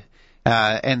entertained,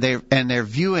 and they're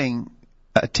viewing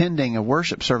attending a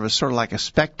worship service sort of like a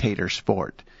spectator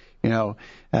sport. You know,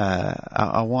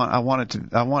 I want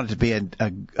it to be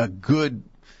a good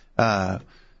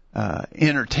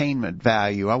entertainment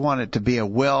value. I want it to be a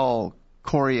well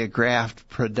choreographed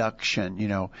production. You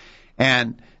know,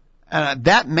 and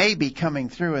that may be coming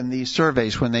through in these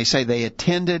surveys when they say they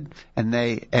attended and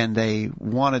they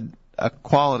wanted a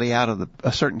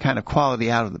certain kind of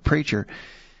quality out of the preacher.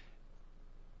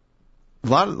 A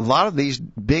lot of these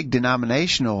big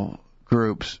denominational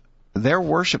groups, their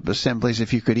worship assemblies,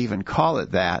 if you could even call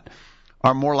it that,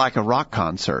 are more like a rock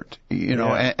concert, you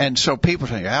know. Yeah. And so people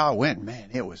think, "Oh, I went, man,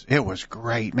 it was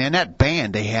great, man. That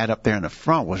band they had up there in the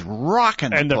front was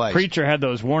rocking the place." And the preacher had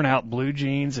those worn out blue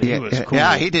jeans, and he was cool.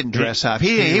 Yeah, he didn't dress up.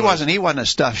 He wasn't a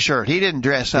stuffed shirt. He didn't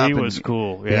dress up. He was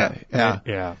cool.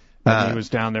 Yeah. And he was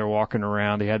down there walking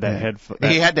around. He had that headphone.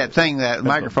 He had that thing, that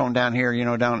microphone down here, you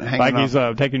know, down hanging like off.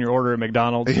 He's taking your order at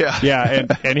McDonald's. Yeah.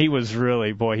 And he was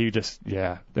really,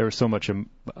 there was so much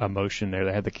emotion there.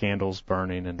 They had the candles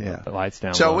burning and the lights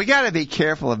down. So low. we got to be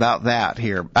careful about that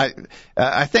here.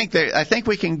 I think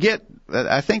we can get.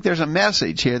 I think there's a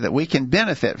message here that we can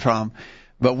benefit from,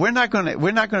 but we're not going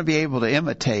to be able to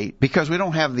imitate, because we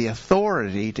don't have the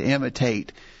authority to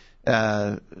imitate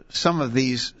some of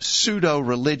these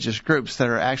pseudo-religious groups that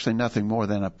are actually nothing more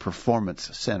than a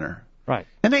performance center. Right.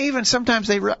 And they even sometimes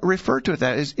they refer to it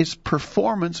that it's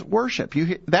performance worship.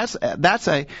 That's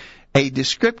a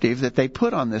descriptive that they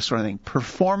put on this sort of thing.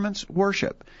 Performance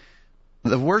worship.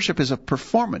 The worship is a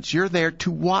performance. You're there to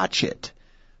watch it.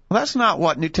 Well, that's not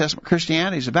what New Testament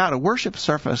Christianity is about. A worship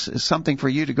service is something for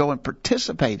you to go and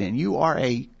participate in. You are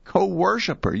a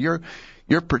co-worshiper.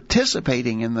 You're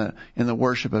participating in the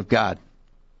worship of God.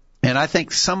 And I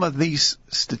think some of these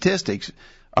statistics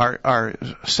are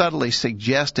subtly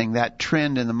suggesting that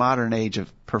trend in the modern age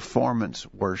of performance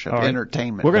worship,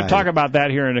 entertainment. We're going to talk about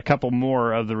that here in a couple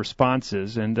more of the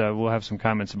responses, and we'll have some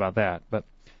comments about that. But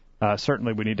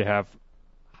certainly we need to have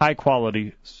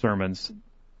high-quality sermons,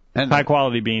 and high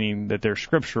quality meaning that they're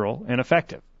scriptural and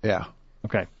effective. Yeah.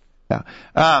 Okay.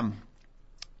 Yeah.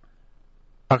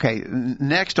 Okay,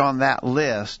 next on that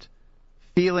list,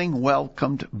 feeling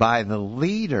welcomed by the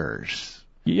leaders.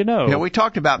 You know, we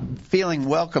talked about feeling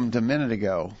welcomed a minute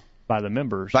ago. By the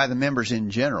members. By the members in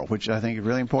general, which I think is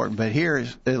really important. But here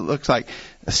it looks like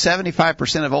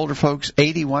 75% of older folks,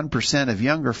 81% of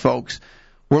younger folks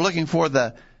were looking for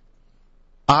the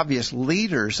obvious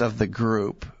leaders of the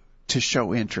group to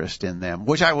show interest in them,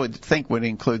 which I would think would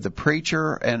include the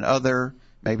preacher and other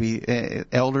maybe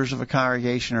elders of a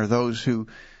congregation, or those who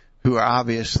are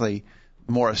obviously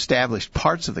more established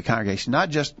parts of the congregation, not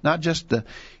just the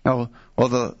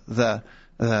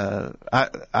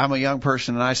I'm a young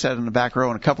person and I sat in the back row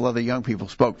and a couple other young people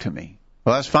spoke to me.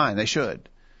 Well, that's fine, they should.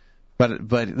 But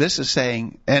this is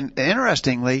saying, and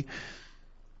interestingly,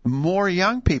 more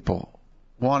young people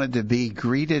wanted to be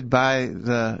greeted by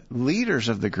the leaders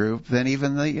of the group than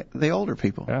even the older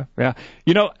people. Yeah.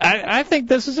 You know, I think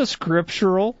this is a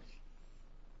scriptural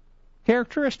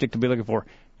characteristic to be looking for.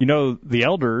 You know, the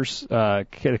elders,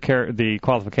 the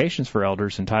qualifications for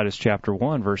elders in Titus chapter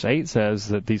 1, verse 8 says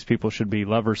that these people should be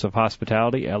lovers of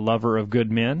hospitality, a lover of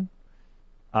good men.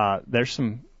 There's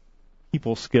some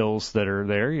people skills that are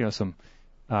there, you know, some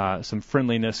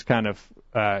friendliness kind of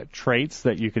traits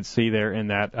that you could see there in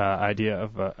that idea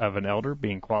of an elder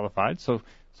being qualified. So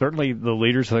certainly the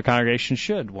leaders of the congregation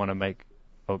should want to make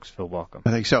folks feel welcome.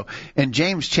 I think so. In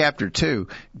James chapter 2,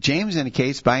 James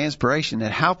indicates by inspiration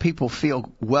that how people feel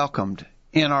welcomed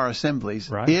in our assemblies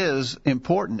is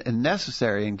important and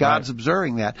necessary, and God's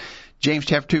observing that. James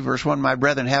chapter 2, verse 1, "My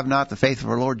brethren, have not the faith of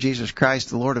our Lord Jesus Christ,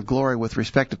 the Lord of glory, with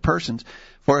respect of persons.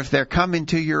 For if there come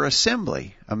into your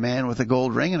assembly a man with a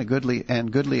gold ring and a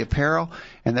goodly apparel,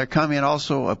 and there come in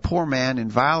also a poor man in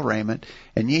vile raiment,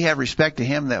 and ye have respect to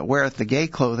him that weareth the gay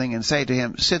clothing, and say to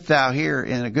him, Sit thou here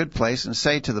in a good place, and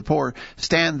say to the poor,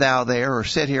 Stand thou there, or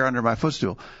sit here under my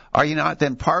footstool. Are ye not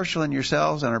then partial in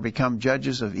yourselves, and are become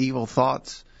judges of evil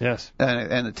thoughts?" Yes.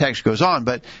 And the text goes on,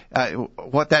 but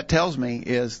what that tells me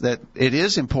is that it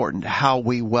is important how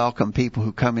we welcome people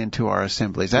who come into our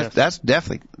assemblies. That's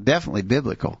definitely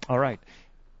biblical. All right.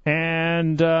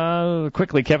 And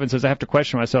quickly, Kevin says, I have to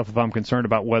question myself if I'm concerned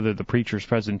about whether the preacher's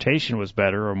presentation was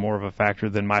better or more of a factor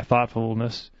than my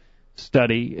thoughtfulness,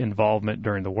 study, involvement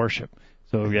during the worship.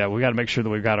 So, we got to make sure that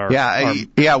we've got our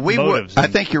motives. I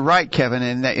think you're right, Kevin,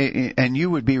 and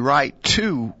you would be right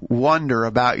to wonder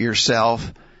about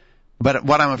yourself But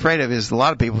what I'm afraid of is a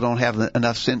lot of people don't have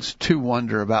enough sense to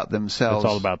wonder about themselves.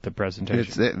 It's all about the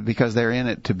presentation. Because they're in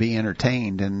it to be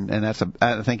entertained, and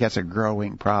I think that's a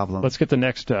growing problem. Let's get the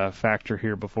next factor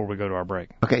here before we go to our break.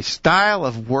 Okay, style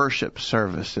of worship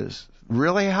services.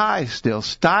 Really high still.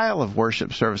 Style of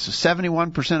worship services.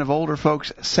 71% of older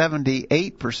folks,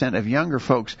 78% of younger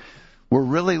folks were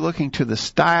really looking to the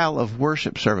style of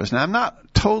worship service. Now, I'm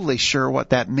not totally sure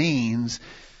what that means.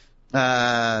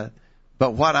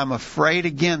 But what I'm afraid,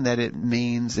 again, that it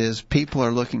means is people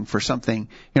are looking for something,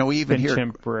 we even hear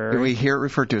it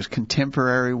referred to as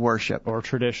contemporary worship. Or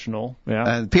traditional,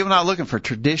 yeah. People are not looking for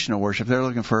traditional worship. They're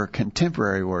looking for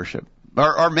contemporary worship.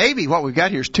 Or maybe what we've got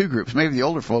here is two groups. Maybe the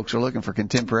older folks are looking for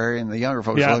contemporary and the younger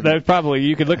folks are looking... Yeah,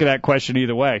 you could look at that question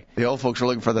either way. The old folks are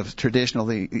looking for the traditional,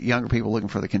 the younger people looking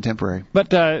for the contemporary.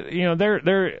 But,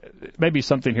 there may be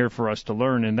something here for us to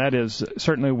learn, and that is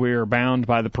certainly we're bound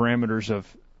by the parameters of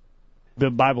the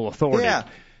Bible authority. Yeah.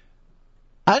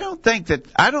 I don't think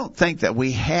that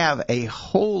we have a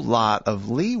whole lot of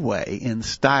leeway in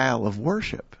style of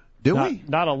worship. Do we?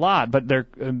 Not a lot, but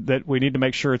that we need to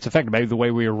make sure it's effective. Maybe the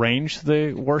way we arrange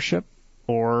the worship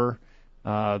or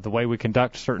the way we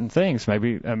conduct certain things.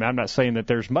 Maybe I'm not saying that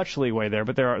there's much leeway there,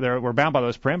 but we're bound by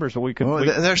those parameters.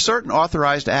 But there are certain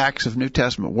authorized acts of New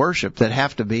Testament worship that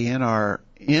have to be in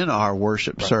our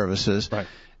worship services. Right.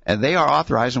 And they are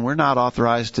authorized, and we're not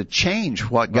authorized to change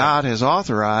what God has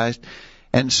authorized.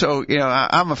 And so,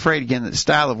 I'm afraid, again, that the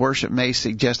style of worship may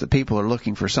suggest that people are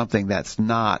looking for something that's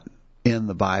not in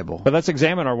the Bible. But let's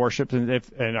examine our worship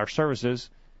and our services.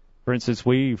 For instance,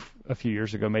 we, a few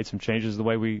years ago, made some changes to the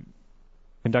way we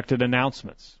conducted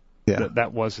announcements. Yeah.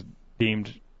 That was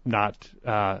deemed not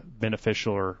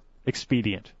beneficial or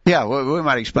expedient. Yeah, well, we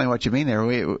might explain what you mean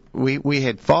there. We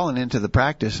had fallen into the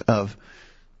practice of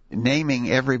naming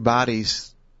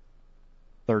everybody's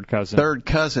third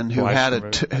cousin who had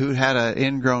an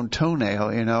ingrown toenail,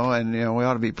 and we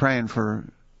ought to be praying for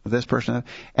this person.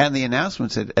 And the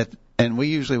announcements and we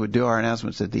usually would do our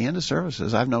announcements at the end of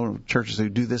services. I've known churches who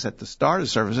do this at the start of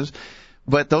services,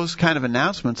 but those kind of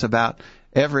announcements about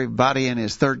everybody and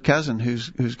his third cousin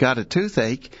who's got a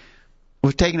toothache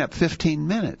was taking up 15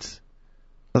 minutes.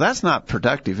 Well, that's not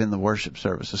productive in the worship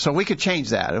services. So we could change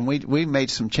that, and we made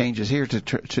some changes here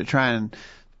to try and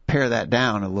pare that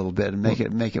down a little bit and make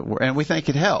it work. And we think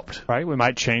it helped. Right. We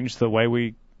might change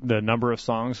the number of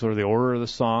songs or the order of the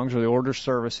songs or the order of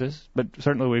services, but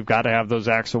certainly we've got to have those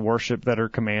acts of worship that are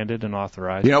commanded and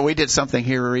authorized. We did something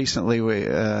here recently.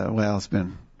 It's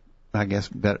been, I guess,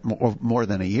 more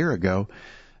than a year ago.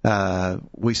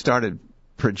 We started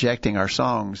projecting our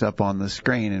songs up on the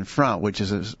screen in front, which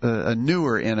is a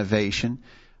newer innovation.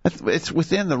 It's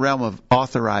within the realm of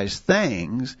authorized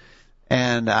things,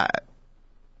 and I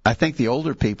think the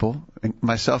older people,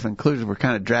 myself included, were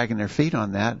kind of dragging their feet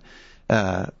on that.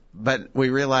 But we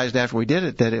realized after we did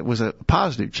it that it was a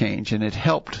positive change, and it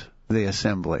helped the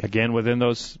assembly. Again, within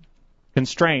those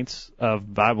constraints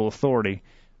of Bible authority,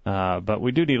 but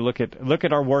we do need to look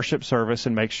at our worship service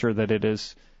and make sure that it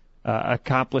is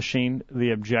accomplishing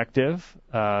the objective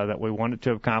that we want it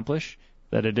to accomplish,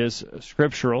 that it is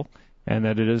scriptural, and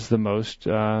that it is the most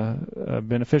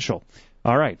beneficial.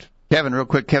 All right. Kevin, real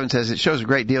quick, Kevin says, it shows a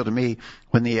great deal to me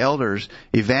when the elders,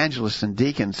 evangelists, and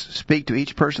deacons speak to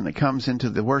each person that comes into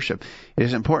the worship. It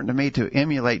is important to me to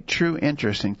emulate true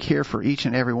interest and care for each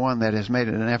and every one that has made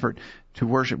an effort to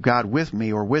worship God with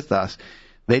me or with us.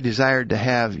 They desired to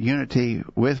have unity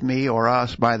with me or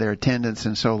us by their attendance,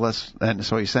 and so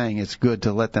he's saying it's good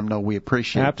to let them know we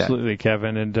appreciate that. Absolutely,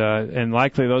 Kevin, and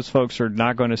likely those folks are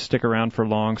not going to stick around for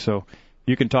long, so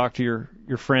you can talk to your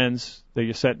friends that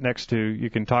you sit next to. You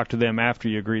can talk to them after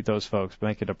you greet those folks.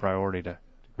 Make it a priority to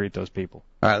greet those people.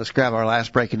 All right, let's grab our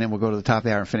last break, and then we'll go to the top of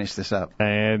the hour and finish this up.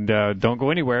 And don't go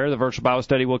anywhere. The virtual Bible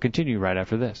study will continue right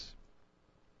after this.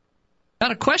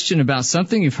 Got a question about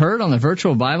something you've heard on the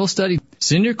virtual Bible study?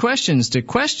 Send your questions to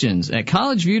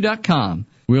questions@collegeview.com.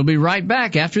 We'll be right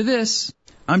back after this.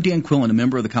 I'm Dan Quillen, a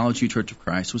member of the College View Church of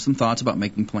Christ, with some thoughts about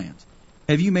making plans.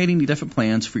 Have you made any definite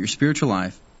plans for your spiritual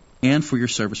life and for your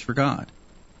service for God?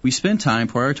 We spend time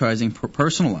prioritizing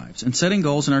personal lives and setting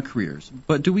goals in our careers,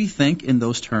 but do we think in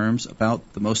those terms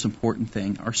about the most important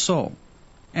thing, our soul?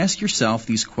 Ask yourself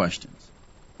these questions.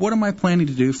 What am I planning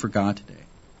to do for God today?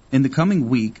 In the coming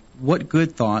week, what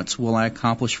good thoughts will I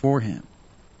accomplish for Him?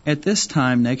 At this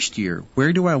time next year,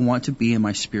 where do I want to be in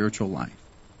my spiritual life?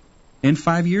 In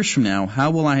 5 years from now, how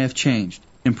will I have changed,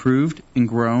 improved, and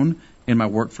grown in my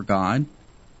work for God?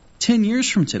 10 years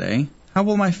from today, how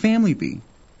will my family be?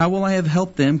 How will I have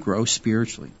helped them grow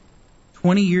spiritually?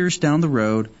 20 years down the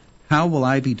road, how will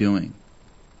I be doing?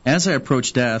 As I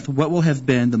approach death, what will have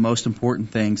been the most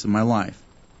important things in my life?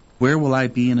 Where will I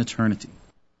be in eternity?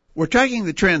 We're tracking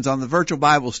the trends on the virtual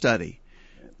Bible study.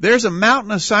 There's a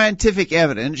mountain of scientific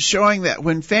evidence showing that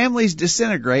when families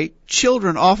disintegrate,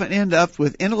 children often end up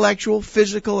with intellectual,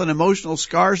 physical, and emotional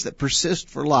scars that persist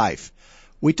for life.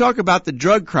 We talk about the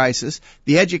drug crisis,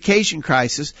 the education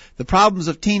crisis, the problems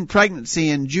of teen pregnancy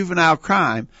and juvenile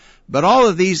crime, but all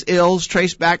of these ills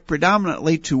trace back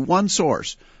predominantly to one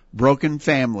source, broken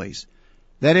families.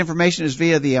 That information is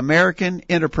via the American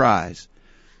Enterprise.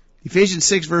 Ephesians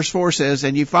 6 verse 4 says,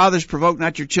 "And you fathers provoke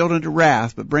not your children to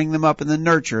wrath, but bring them up in the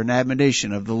nurture and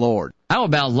admonition of the Lord." How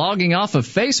about logging off of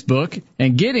Facebook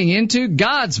and getting into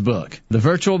God's book? The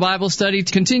virtual Bible study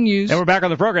continues. And we're back on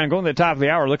the program, going to the top of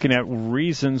the hour, looking at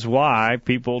reasons why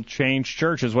people change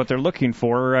churches, what they're looking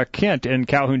for. Kent in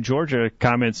Calhoun, Georgia,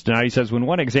 comments tonight. He says, when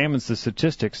one examines the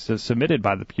statistics submitted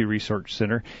by the Pew Research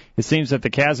Center, it seems that the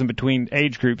chasm between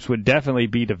age groups would definitely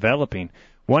be developing.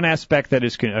 One aspect that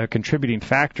is a contributing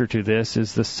factor to this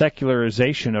is the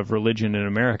secularization of religion in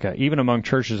America. Even among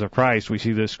churches of Christ, we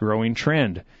see this growing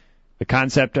trend. The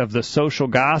concept of the social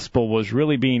gospel was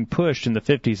really being pushed in the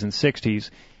 50s and 60s.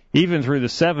 Even through the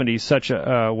 70s, such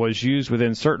was used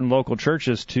within certain local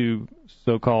churches to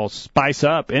so-called spice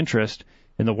up interest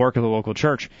in the work of the local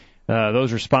church.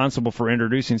 Those responsible for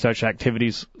introducing such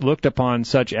activities looked upon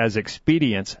such as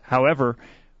expedients. However,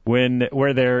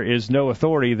 where there is no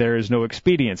authority, there is no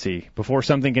expediency. Before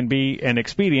something can be an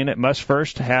expedient, it must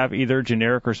first have either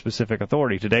generic or specific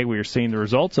authority. Today we are seeing the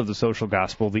results of the social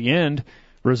gospel. The end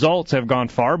results have gone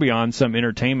far beyond some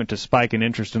entertainment to spike an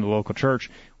interest in the local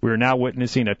church. We are now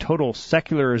witnessing a total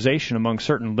secularization among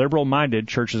certain liberal-minded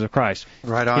churches of Christ.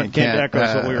 Right on. Kent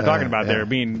echoes what we were talking about there,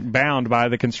 being bound by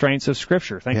the constraints of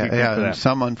Scripture. Thank you for that.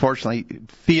 Some, unfortunately,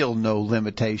 feel no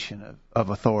limitation of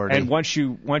authority. And once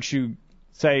you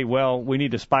say, well, we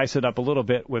need to spice it up a little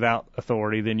bit without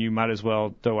authority, then you might as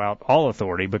well throw out all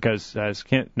authority, because as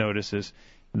Kent notices,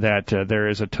 that there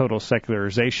is a total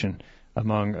secularization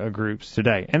among groups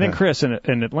today. And then Chris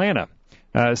in Atlanta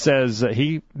says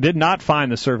he did not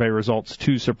find the survey results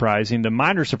too surprising. The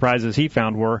minor surprises he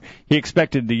found were he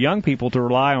expected the young people to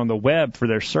rely on the web for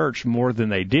their search more than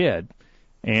they did,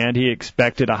 and he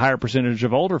expected a higher percentage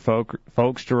of older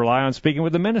folks to rely on speaking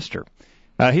with the minister.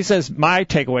 He says, my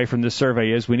takeaway from this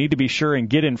survey is we need to be sure and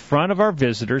get in front of our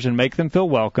visitors and make them feel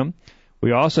welcome.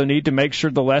 We also need to make sure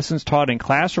the lessons taught in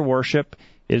class or worship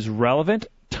is relevant,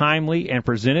 timely, and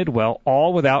presented well,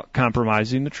 all without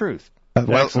compromising the truth.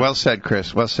 Well said,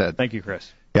 Chris. Well said. Thank you,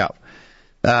 Chris. Yeah.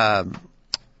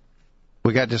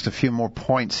 We got just a few more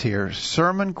points here.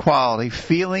 Sermon quality,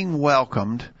 feeling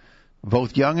welcomed.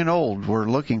 Both young and old were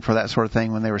looking for that sort of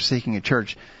thing when they were seeking a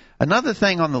church. Another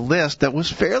thing on the list that was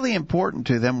fairly important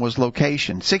to them was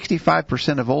location.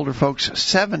 65% of older folks,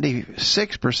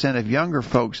 76% of younger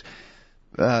folks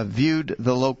viewed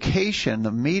the location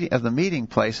of the meeting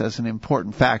place as an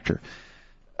important factor.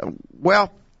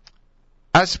 Well,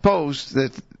 I suppose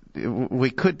that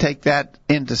we could take that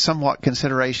into somewhat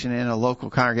consideration in a local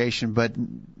congregation, but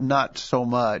not so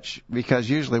much, because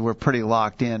usually we're pretty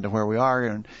locked into where we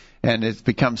are, and it's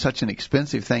become such an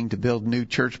expensive thing to build new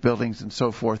church buildings and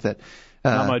so forth that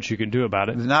not much you can do about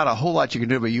it. Not a whole lot you can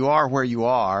do, but you are where you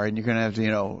are, and you're going to have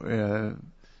to,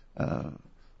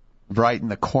 brighten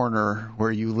the corner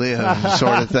where you live,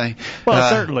 sort of thing. Well,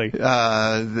 certainly.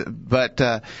 But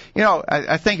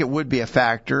I think it would be a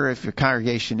factor if a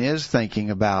congregation is thinking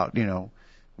about,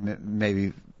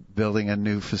 maybe building a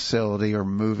new facility or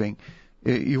moving.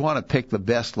 You want to pick the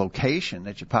best location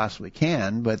that you possibly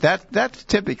can, but that's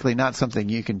typically not something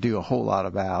you can do a whole lot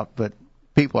about, but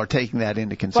people are taking that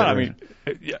into consideration.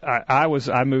 Well,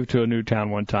 I moved to a new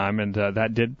town one time, and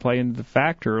that did play into the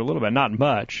factor a little bit. Not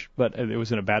much, but it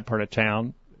was in a bad part of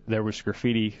town. There was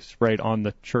graffiti sprayed on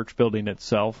the church building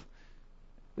itself.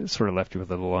 It sort of left you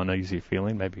with a little uneasy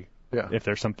feeling, maybe. Yeah. If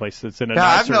there's some place that's in a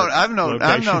nicer I've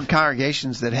known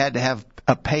congregations that had to have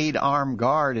a paid armed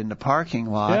guard in the parking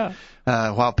lot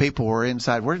while people were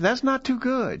inside. That's not too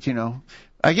good,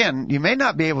 Again, you may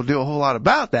not be able to do a whole lot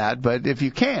about that, but if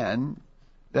you can,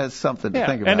 that's something to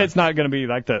think about. And it's not going to be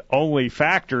like the only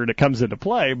factor that comes into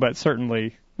play, but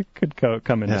certainly it could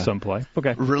come into some play.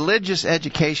 Okay. Religious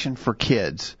education for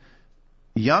kids.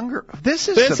 Younger. This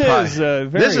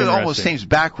almost seems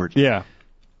backwards. Yeah.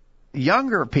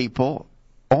 Younger people,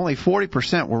 only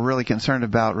 40% were really concerned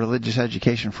about religious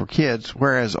education for kids,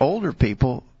 whereas older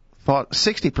people thought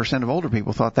 60% of older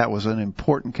people thought that was an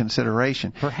important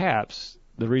consideration. Perhaps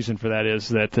the reason for that is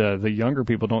that the younger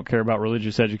people don't care about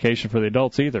religious education for the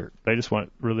adults either. They just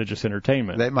want religious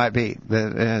entertainment. They might be.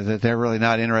 That they're really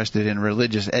not interested in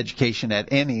religious education at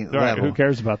any level. Who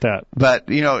cares about that? But,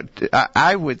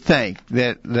 I would think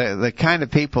that the kind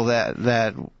of people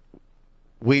that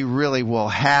we really will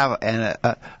have an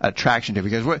attraction to,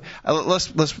 because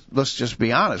let's just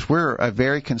be honest, we're a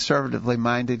very conservatively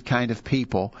minded kind of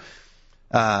people,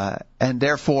 and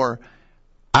therefore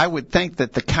I would think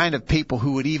that the kind of people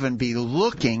who would even be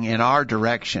looking in our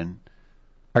direction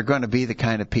are going to be the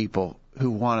kind of people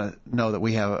who want to know that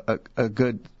we have a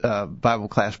good Bible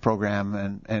class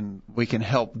program, and we can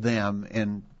help them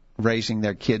in raising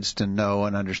their kids to know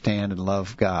and understand and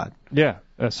love God. Yeah,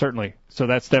 certainly. So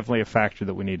that's definitely a factor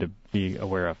that we need to be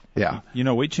aware of. Yeah.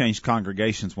 We changed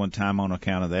congregations one time on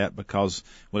account of that because,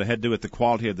 it had to do with the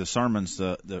quality of the sermons.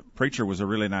 The preacher was a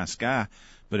really nice guy,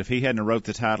 but if he hadn't wrote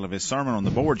the title of his sermon on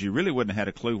the board, you really wouldn't have had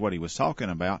a clue what he was talking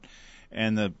about.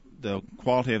 And the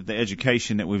quality of the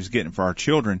education that we was getting for our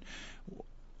children,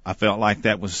 I felt like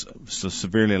that was so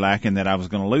severely lacking that I was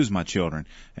going to lose my children.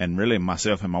 And really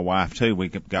myself and my wife too, we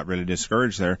got really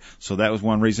discouraged there. So that was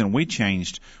one reason we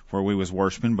changed where we was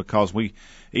worshiping, because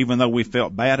even though we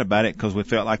felt bad about it because we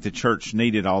felt like the church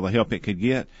needed all the help it could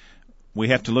get, we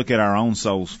have to look at our own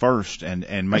souls first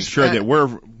and make sure that we're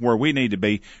where we need to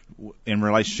be in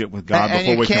relationship with God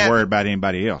before we can worry about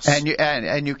anybody else.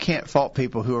 And you can't fault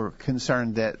people who are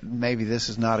concerned that maybe this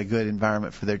is not a good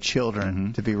environment for their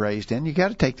children to be raised in. You got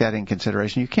to take that in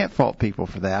consideration. You can't fault people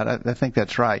for that. I think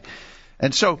that's right.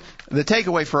 And so the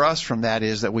takeaway for us from that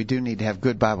is that we do need to have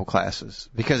good Bible classes,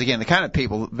 because again,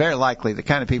 very likely the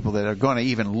kind of people that are going to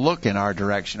even look in our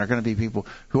direction are going to be people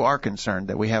who are concerned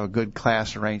that we have a good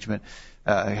class arrangement,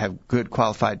 have good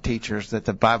qualified teachers, that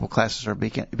the Bible classes are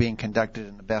being conducted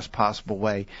in the best possible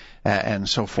way, and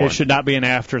so forth. It should not be an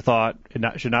afterthought.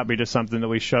 It should not be just something that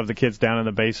we shove the kids down in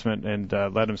the basement and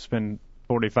let them spend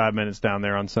 45 minutes down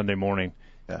there on Sunday morning.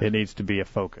 Yeah. It needs to be a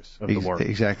focus of the work.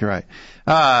 Exactly right.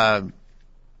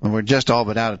 We're just all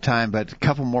but out of time, but a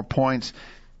couple more points.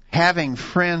 Having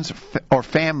friends or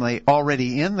family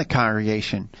already in the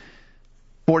congregation,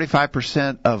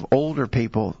 45% of older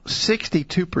people,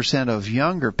 62% of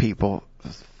younger people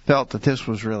felt that this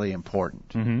was really important.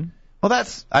 Mm-hmm. Well,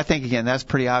 I think, again, that's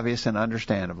pretty obvious and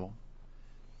understandable.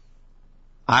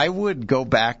 I would go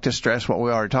back to stress what we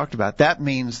already talked about. That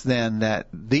means then that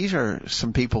these are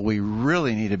some people we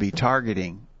really need to be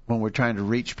targeting when we're trying to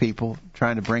reach people,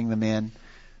 trying to bring them in.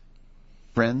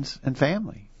 Friends and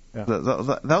family. Yeah.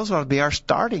 Those ought to be our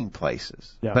starting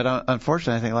places. Yeah. But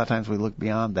unfortunately, I think a lot of times we look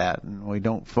beyond that and we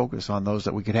don't focus on those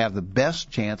that we could have the best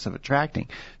chance of attracting,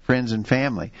 friends and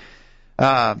family.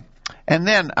 And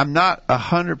then I'm not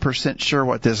 100% sure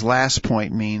what this last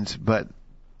point means, but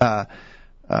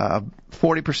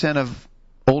 40% of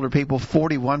older people,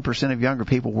 41% of younger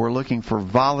people were looking for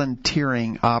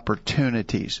volunteering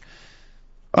opportunities.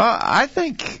 I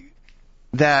think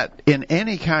that in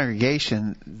any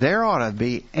congregation, there ought to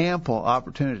be ample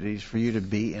opportunities for you to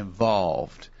be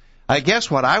involved. I guess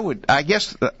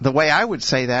the way I would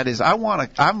say that is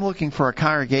I'm looking for a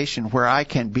congregation where I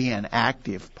can be an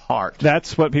active part.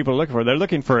 That's what people are looking for. They're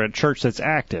looking for a church that's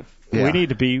active. Yeah. We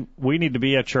need to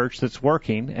be a church that's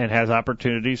working and has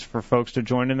opportunities for folks to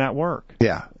join in that work.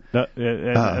 Yeah.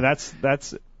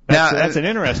 That's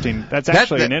interesting.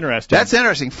 That's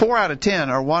interesting. 4 out of 10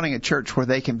 are wanting a church where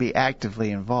they can be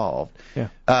actively involved. Yeah.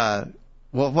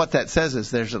 Well, what that says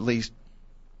is there's at least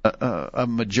a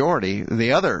majority.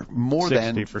 The other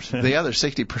 60%. The other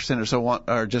 60% or so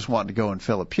are just wanting to go and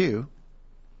fill a pew.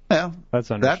 Well,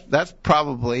 that's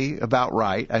probably about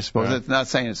right, I suppose. Right. It's not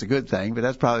saying it's a good thing, but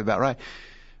that's probably about right.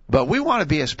 But we want to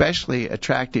be especially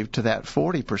attractive to that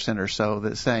 40% or so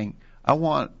that's saying, I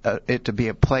want it to be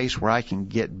a place where I can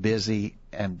get busy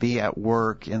and be at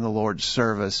work in the Lord's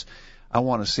service. I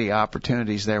want to see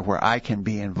opportunities there where I can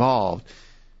be involved.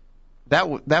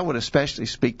 That would especially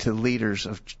speak to leaders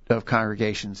of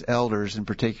congregations, elders in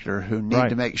particular, who need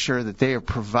to make sure that they are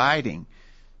providing,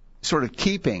 sort of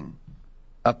keeping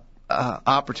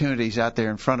opportunities out there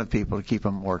in front of people to keep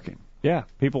them working. Yeah,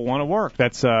 people want to work.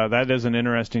 That is an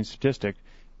interesting statistic.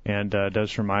 And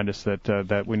does remind us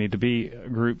that we need to be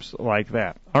groups like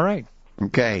that. All right.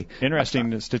 Okay.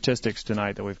 Interesting statistics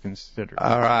tonight that we've considered.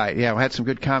 All right. Yeah, we had some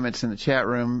good comments in the chat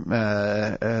room.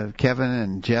 Kevin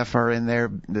and Jeff are in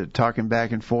there talking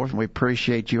back and forth, and we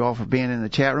appreciate you all for being in the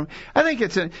chat room. I think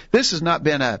this has not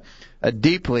been a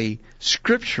deeply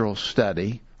scriptural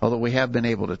study, although we have been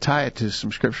able to tie it to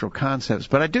some scriptural concepts.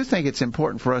 But I do think it's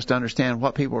important for us to understand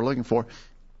what people are looking for,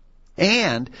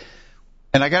 and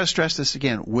I got to stress this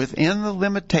again, within the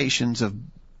limitations of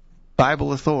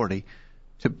Bible authority,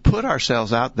 put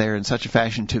ourselves out there in such a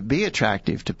fashion to be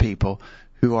attractive to people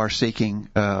who are seeking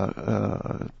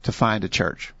to find a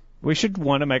church. We should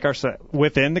want to make ourselves,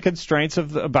 within the constraints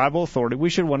of the Bible authority,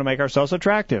 we should want to make ourselves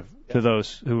attractive to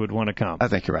those who would want to come. I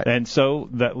think you're right. And so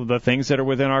the things that are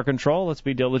within our control, let's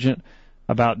be diligent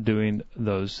about doing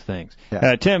those things.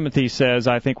 Yeah. Timothy says,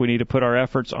 I think we need to put our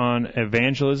efforts on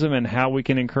evangelism and how we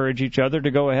can encourage each other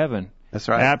to go to heaven. That's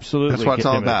right. Absolutely. That's what it's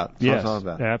all Timothy. about. That's yes, what it's all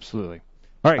about. Absolutely.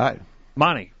 All right.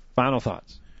 Monty, final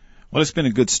thoughts. Well, it's been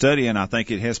a good study, and I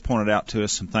think it has pointed out to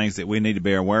us some things that we need to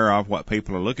be aware of, what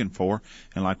people are looking for.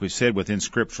 And like we said, within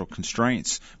scriptural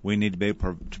constraints, we need to be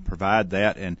able to provide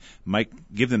that and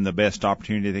give them the best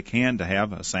opportunity they can to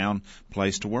have a sound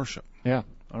place to worship. Yeah.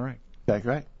 All right. That's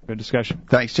right. Good discussion.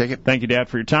 Thanks, Jacob. Thank you, Dad,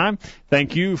 for your time.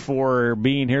 Thank you for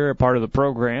being here, a part of the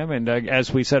program. And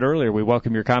as we said earlier, we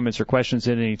welcome your comments or questions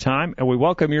at any time, and we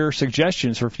welcome your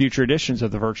suggestions for future editions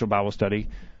of the Virtual Bible Study.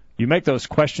 You make those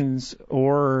questions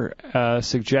or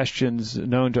suggestions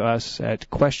known to us at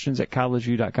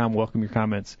questions@collegeview.com. Welcome your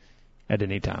comments at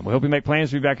any time. We hope you make plans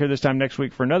to be back here this time next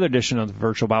week for another edition of the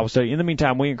Virtual Bible Study. In the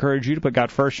meantime, we encourage you to put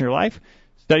God first in your life,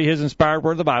 study His inspired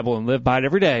Word of the Bible, and live by it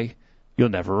every day. You'll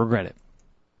never regret it.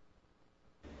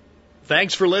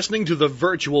 Thanks for listening to the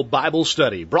Virtual Bible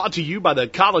Study, brought to you by the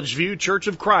College View Church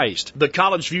of Christ. The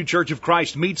College View Church of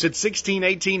Christ meets at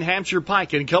 1618 Hampshire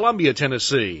Pike in Columbia,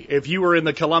 Tennessee. If you are in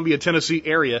the Columbia, Tennessee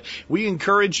area, we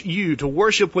encourage you to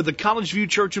worship with the College View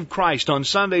Church of Christ on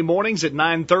Sunday mornings at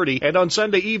 9:30 and on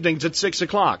Sunday evenings at 6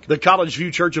 o'clock. The College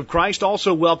View Church of Christ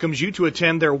also welcomes you to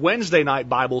attend their Wednesday night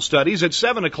Bible studies at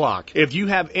 7 o'clock. If you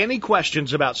have any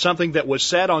questions about something that was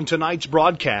said on tonight's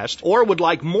broadcast or would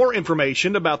like more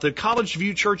information about the College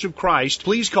View Church of Christ,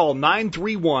 please call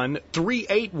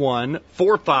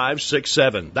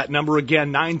 931-381-4567. That number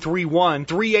again,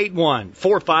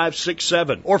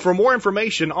 931-381-4567. Or for more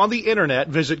information on the internet,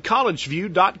 visit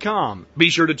collegeview.com. Be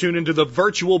sure to tune into the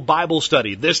Virtual Bible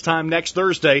Study this time next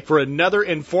Thursday for another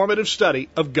informative study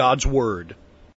of God's Word.